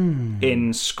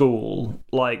in school.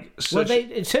 Like,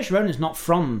 Saoirse Ronan's not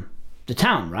from the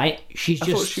town, right? I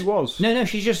thought she was. No,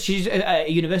 she's a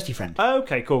university friend. Oh,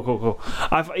 okay, cool.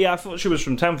 I thought she was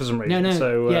from town for some reason. No.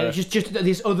 So, just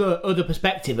this other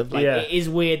perspective of like, it is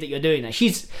weird that you're doing that.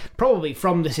 She's probably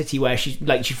from the city where she's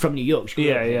from New York.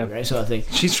 Right, sort of thing.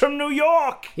 She's from New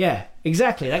York. Yeah,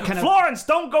 exactly. That kind of Florence,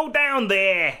 don't go down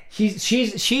there.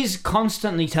 She's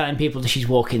constantly telling people that she's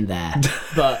walking there,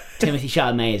 but Timothée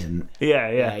Chalamet isn't.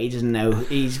 Yeah. He doesn't know.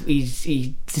 He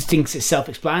just thinks it's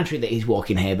self-explanatory that he's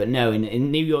walking here, but no,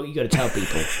 in New York you got to tell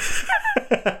people.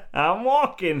 I'm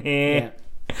walking here.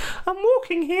 Yeah. I'm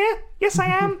walking here. Yes, I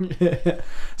am.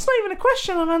 It's not even a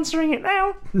question. I'm answering it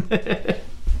now.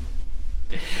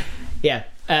 Yeah.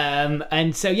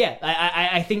 And so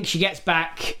I think she gets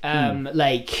back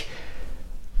like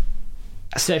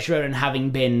Saoirse Ronan having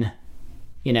been,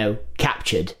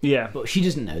 captured. Yeah. But she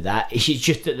doesn't know that. She's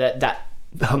just that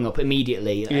hung up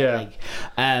immediately. Yeah.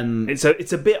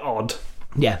 It's a bit odd.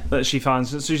 Yeah. That she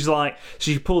finds. So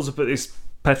she pulls up at this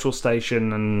petrol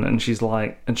station and she's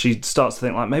like, and she starts to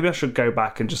think like, maybe I should go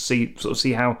back and just see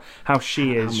how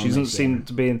she is. She doesn't seem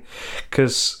to be in,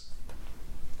 because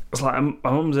it's like, my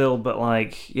mum's ill, but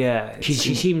like, she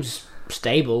seems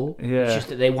stable. Yeah. It's just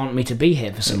that they want me to be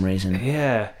here for some reason.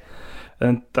 Yeah.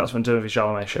 And that's when Timothée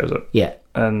Chalamet shows up. Yeah.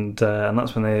 And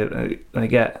that's when they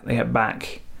get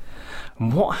back.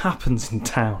 And what happens in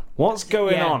town? What's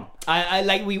going on? I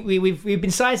like we've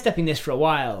been sidestepping this for a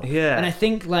while. Yeah. And I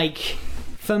think like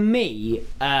for me,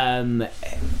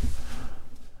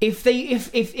 if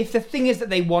the thing is that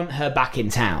they want her back in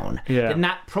town, then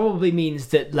that probably means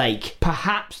that like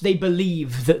perhaps they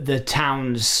believe that the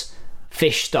town's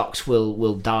fish stocks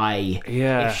will die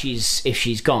if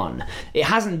she's gone. It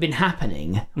hasn't been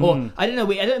happening, or I don't know.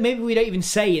 Maybe we don't even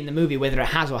say in the movie whether it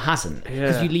has or hasn't,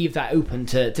 because you leave that open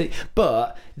to.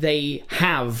 But they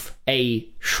have a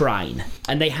shrine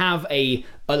and they have a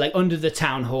like under the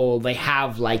town hall, they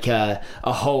have like a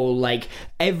whole like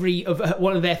every of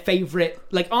one of their favorite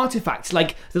like artifacts,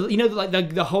 like like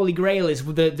the Holy Grail is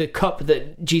the cup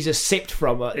that Jesus sipped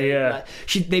from.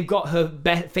 They've got her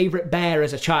favorite bear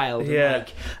as a child.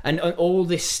 And all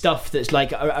this stuff that's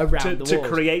like around the walls to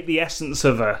create the essence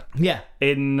of her. Yeah,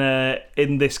 in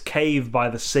this cave by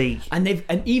the sea, and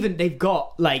they've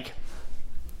got like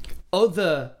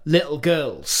other little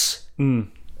girls.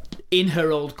 In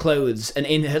her old clothes and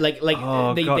in her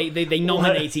they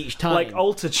nominate each time like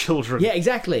altar children. Yeah,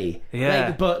 exactly.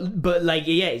 Yeah, but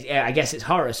I guess it's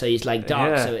horror, so it's like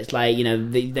dark. So it's like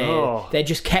they're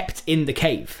just kept in the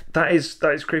cave. That is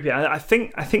creepy. I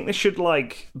think they should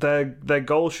like their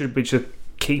goal should be to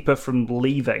keep her from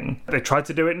leaving. They tried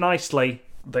to do it nicely.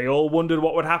 They all wondered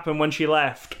what would happen when she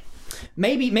left.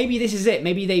 Maybe this is it.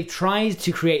 Maybe they've tried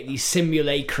to create these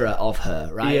simulacra of her,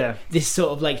 right? Yeah. This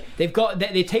sort of like they've got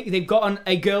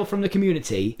a girl from the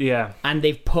community, yeah, and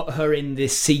they've put her in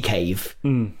this sea cave,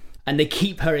 and they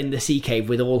keep her in the sea cave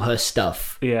with all her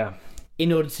stuff, yeah,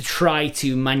 in order to try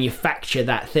to manufacture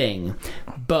that thing,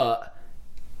 but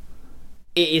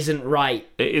it isn't right.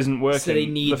 It isn't working. So they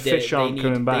need the fish aren't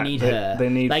coming back. They need her. They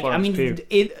need. Like, Florence Pugh.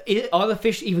 Are the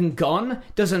fish even gone?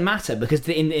 Doesn't matter because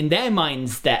in their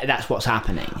minds that's what's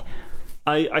happening.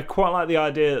 I quite like the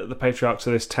idea that the patriarchs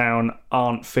of this town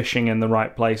aren't fishing in the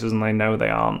right places, and they know they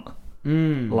aren't.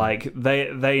 Like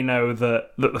they know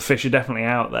that the fish are definitely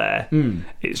out there.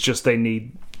 It's just they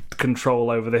need control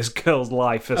over this girl's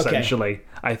life, essentially. Okay.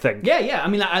 I think. Yeah. I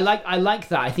mean, I like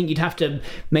that. I think you'd have to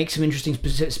make some interesting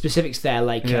specifics there,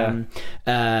 like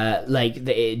that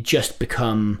it just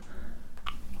become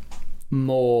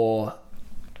more.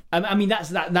 I mean,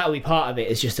 that would be part of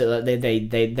it. It's just that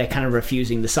they're kind of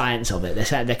refusing the science of it.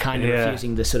 They're kind of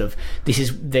refusing the sort of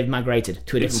they've migrated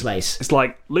to a different place. It's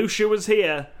like Lucia was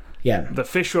here. Yeah. The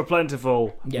fish were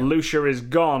plentiful. Yeah. Lucia is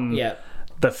gone. Yeah.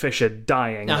 The fish are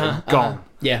dying. They're gone.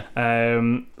 Yeah.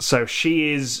 So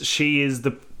she is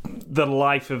the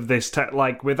life of this town.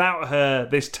 Like without her,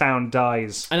 this town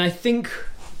dies. And I think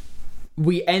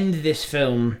we end this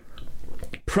film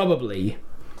probably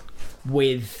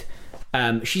with.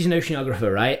 She's an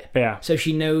oceanographer, right? Yeah. So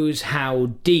she knows how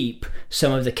deep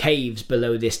some of the caves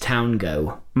below this town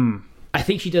go. I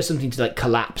think she does something to like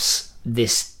collapse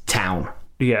this town.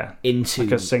 Yeah. Into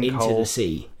like a sinkhole. Into the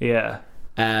sea. Yeah.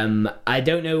 I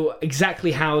don't know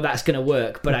exactly how that's going to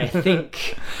work, but I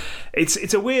think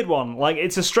it's a weird one. Like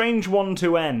it's a strange one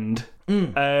to end.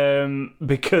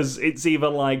 Because it's either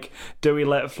like, do we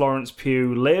let Florence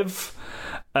Pugh live?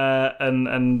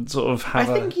 And sort of have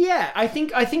I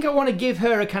think I want to give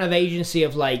her a kind of agency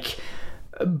of like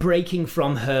breaking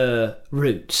from her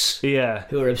roots,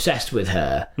 who are obsessed with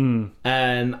her,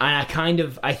 and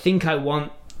I think I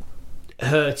want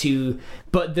her to,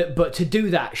 but to do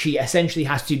that, she essentially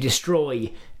has to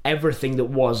destroy everything that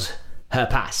was her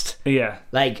past.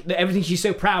 Like everything she's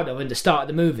so proud of at the start of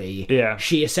the movie.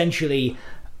 She essentially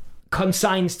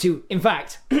consigns to. In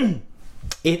fact,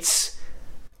 it's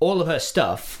all of her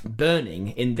stuff burning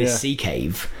in this sea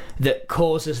cave that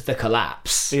causes the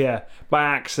collapse. By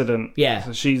accident.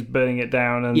 So she's burning it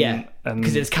down and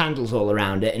because there's candles all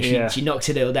around it, and she knocks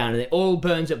it all down, and it all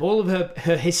burns up. All of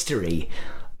her history,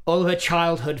 all of her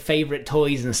childhood favourite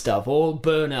toys and stuff, all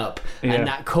burn up, and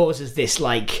that causes this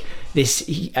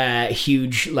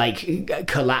huge like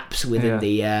collapse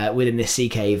within within this sea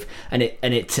cave, and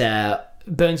it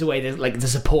burns away the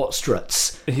support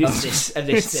struts of this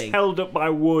it's thing. Held up by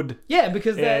wood.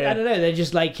 Because I don't know, they're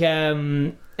just like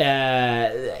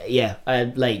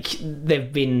like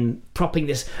they've been propping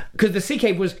this because the sea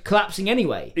cave was collapsing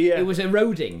anyway. It was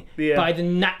eroding by the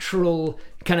natural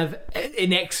kind of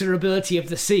inexorability of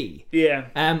the sea.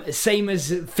 Same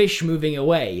as fish moving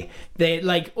away. They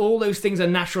like all those things are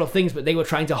natural things, but they were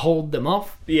trying to hold them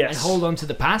off and hold on to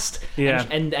the past.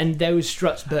 And those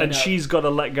struts burn and up. She's got to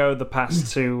let go of the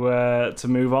past to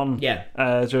move on.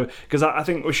 Because I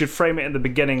think we should frame it in the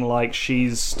beginning like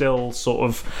she's still sort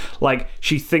of like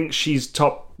she thinks she's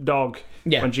top dog.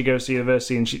 When she goes to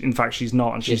university, and in fact she's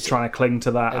not, and she's trying to cling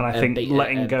to that. And I think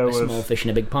letting go of small fish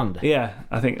in a big pond.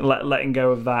 I think letting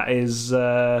go of that is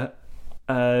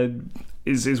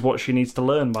what she needs to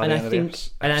learn by the end of it.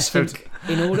 And I think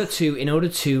in order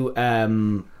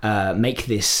to make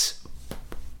this.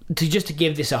 To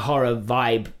give this a horror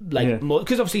vibe, more,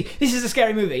 because obviously this is a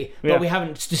scary movie, but we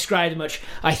haven't described much.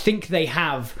 I think they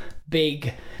have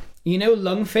big,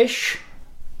 lungfish.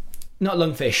 Not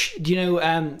lungfish. Do you know?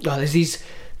 There's these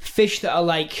fish that are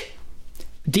like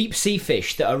deep sea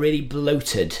fish that are really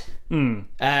bloated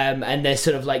and they're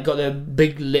sort of like got their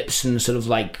big lips and sort of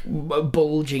like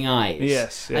bulging eyes.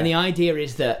 Yes, yeah. And the idea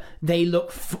is that they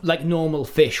look like normal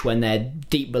fish when they're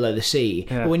deep below the sea.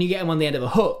 Yeah. But when you get them on the end of a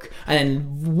hook and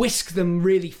then whisk them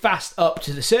really fast up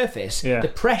to the surface,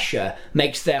 the pressure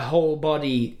makes their whole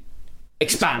body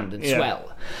expand and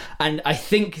swell. And I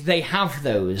think they have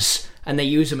those, and they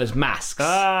use them as masks.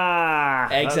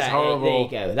 Exactly. That's horrible. There you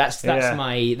go. That's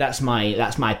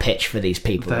my pitch for these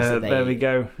people. There we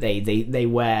go. They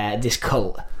wear this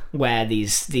cult, wear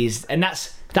these, and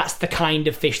that's the kind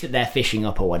of fish that they're fishing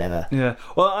up or whatever. Yeah.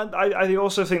 Well, I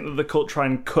also think that the cult try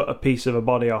and cut a piece of a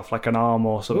body off, like an arm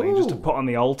or something, just to put on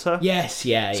the altar. Yes,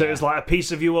 yeah. So it's like a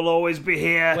piece of you will always be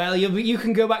here. Well, you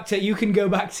can go back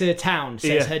to town,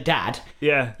 says her dad.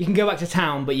 Yeah. You can go back to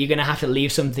town, but you're going to have to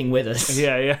leave something with us.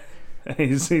 Yeah.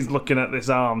 He's looking at this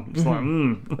arm. It's like,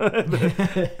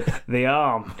 the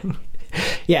arm.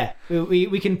 Yeah,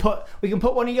 we can put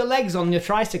one of your legs on your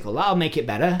tricycle. That'll make it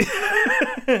better.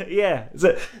 Yeah.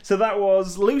 So that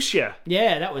was Lucia.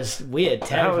 Yeah, that was weird,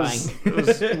 terrifying. It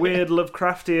was weird,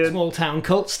 Lovecraftian, small town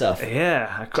cult stuff.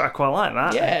 Yeah, I quite like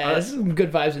that. Yeah, there's some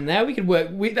good vibes in there. We could work.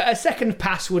 A second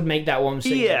pass would make that one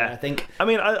singular, yeah, I think. I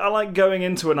mean, I like going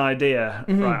into an idea,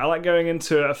 right? I like going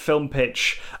into a film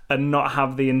pitch and not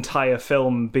have the entire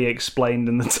film be explained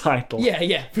in the title.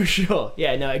 Yeah, for sure.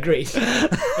 Yeah, no, agreed.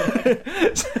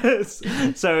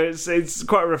 So it's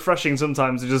quite refreshing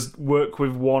sometimes to just work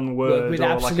with one word with or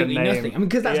absolutely like a name. nothing. I mean,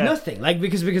 because that's nothing. Like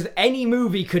because any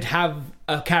movie could have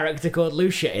a character called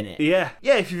Lucia in it. Yeah.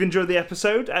 If you've enjoyed the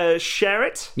episode, share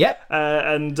it. Yep.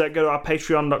 And go to our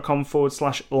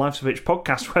patreon.com/Life's a Pitch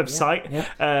podcast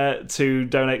website to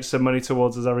donate some money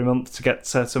towards us every month to get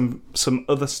some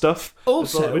other stuff.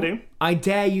 Also, we do. I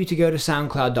dare you to go to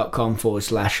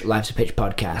soundcloud.com/Life's a Pitch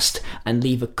podcast and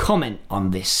leave a comment on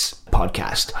this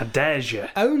podcast. I dare you.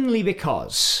 Only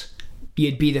because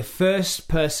you'd be the first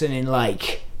person in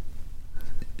like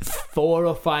 4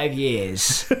 or 5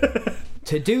 years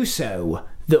to do so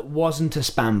that wasn't a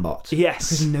spam bot.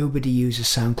 Yes. Because nobody uses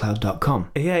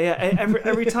soundcloud.com. Yeah.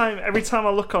 Every time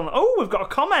I look on, we've got a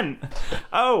comment.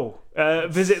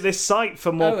 Visit this site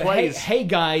for more plays. Hey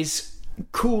guys,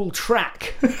 cool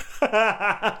track.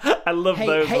 I love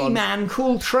those Hey ones. man,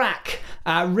 cool track.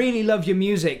 I really love your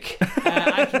music.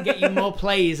 I can get you more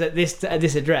plays at this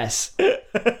address.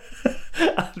 I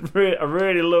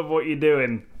really love what you're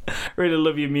doing. Really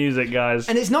love your music, guys.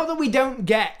 And it's not that we don't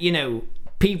get,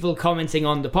 people commenting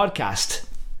on the podcast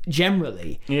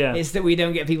generally. Yeah. It's that we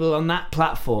don't get people on that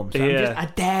platform. So I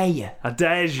dare you. I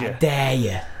dare you. I dare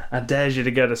you. I dare you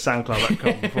to go to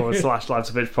soundcloud.com/Life's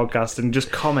a Pitch podcast and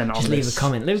just comment on this. Leave a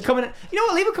comment. Leave a comment. You know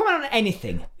what? Leave a comment on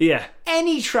anything. Yeah.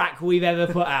 Any track we've ever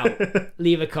put out,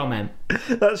 leave a comment.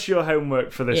 That's your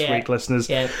homework for this week, listeners.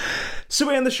 Yeah. So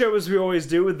we end the show as we always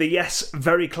do with the Yes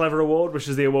Very Clever Award, which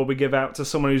is the award we give out to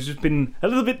someone who's just been a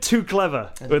little bit too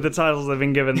clever with the titles they've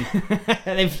been given.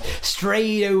 They've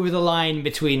strayed over the line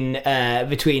between a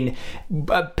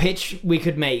pitch we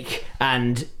could make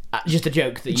and just a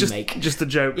joke that you make. Just a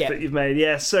joke that you've made,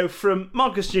 yeah. So from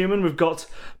Marcus Newman, we've got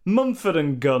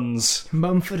Mumford & Guns.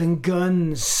 Mumford &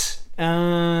 Guns.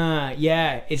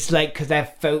 Yeah, it's like because they're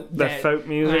folk. They're folk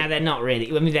music. Nah, they're not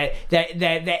really. I mean, they're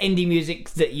indie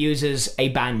music that uses a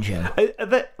banjo.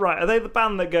 Are they the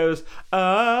band that goes? I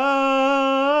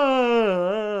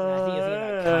think you're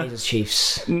thinking like Kaiser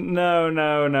Chiefs. No.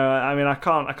 I mean, I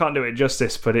can't do it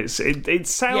justice, but it sounds.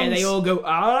 Yeah, they all go.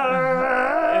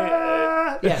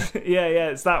 Yeah,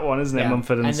 it's that one, isn't it?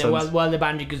 Mumford and Sons. And while the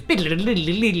banjo goes.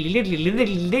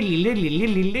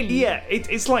 Yeah,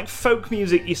 it's like folk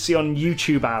music you see on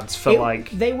YouTube ads for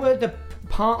They were the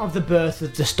part of the birth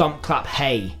of the stomp clap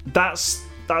hey. That's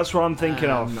what I'm thinking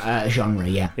of. Genre,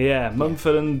 yeah. Yeah,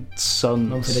 Mumford and Sons.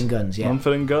 Mumford and Guns, yeah.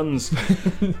 Mumford and Guns.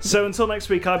 So until next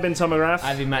week, I've been Tom McGrath.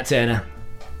 I've been Matt Turner.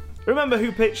 Remember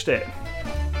who pitched it?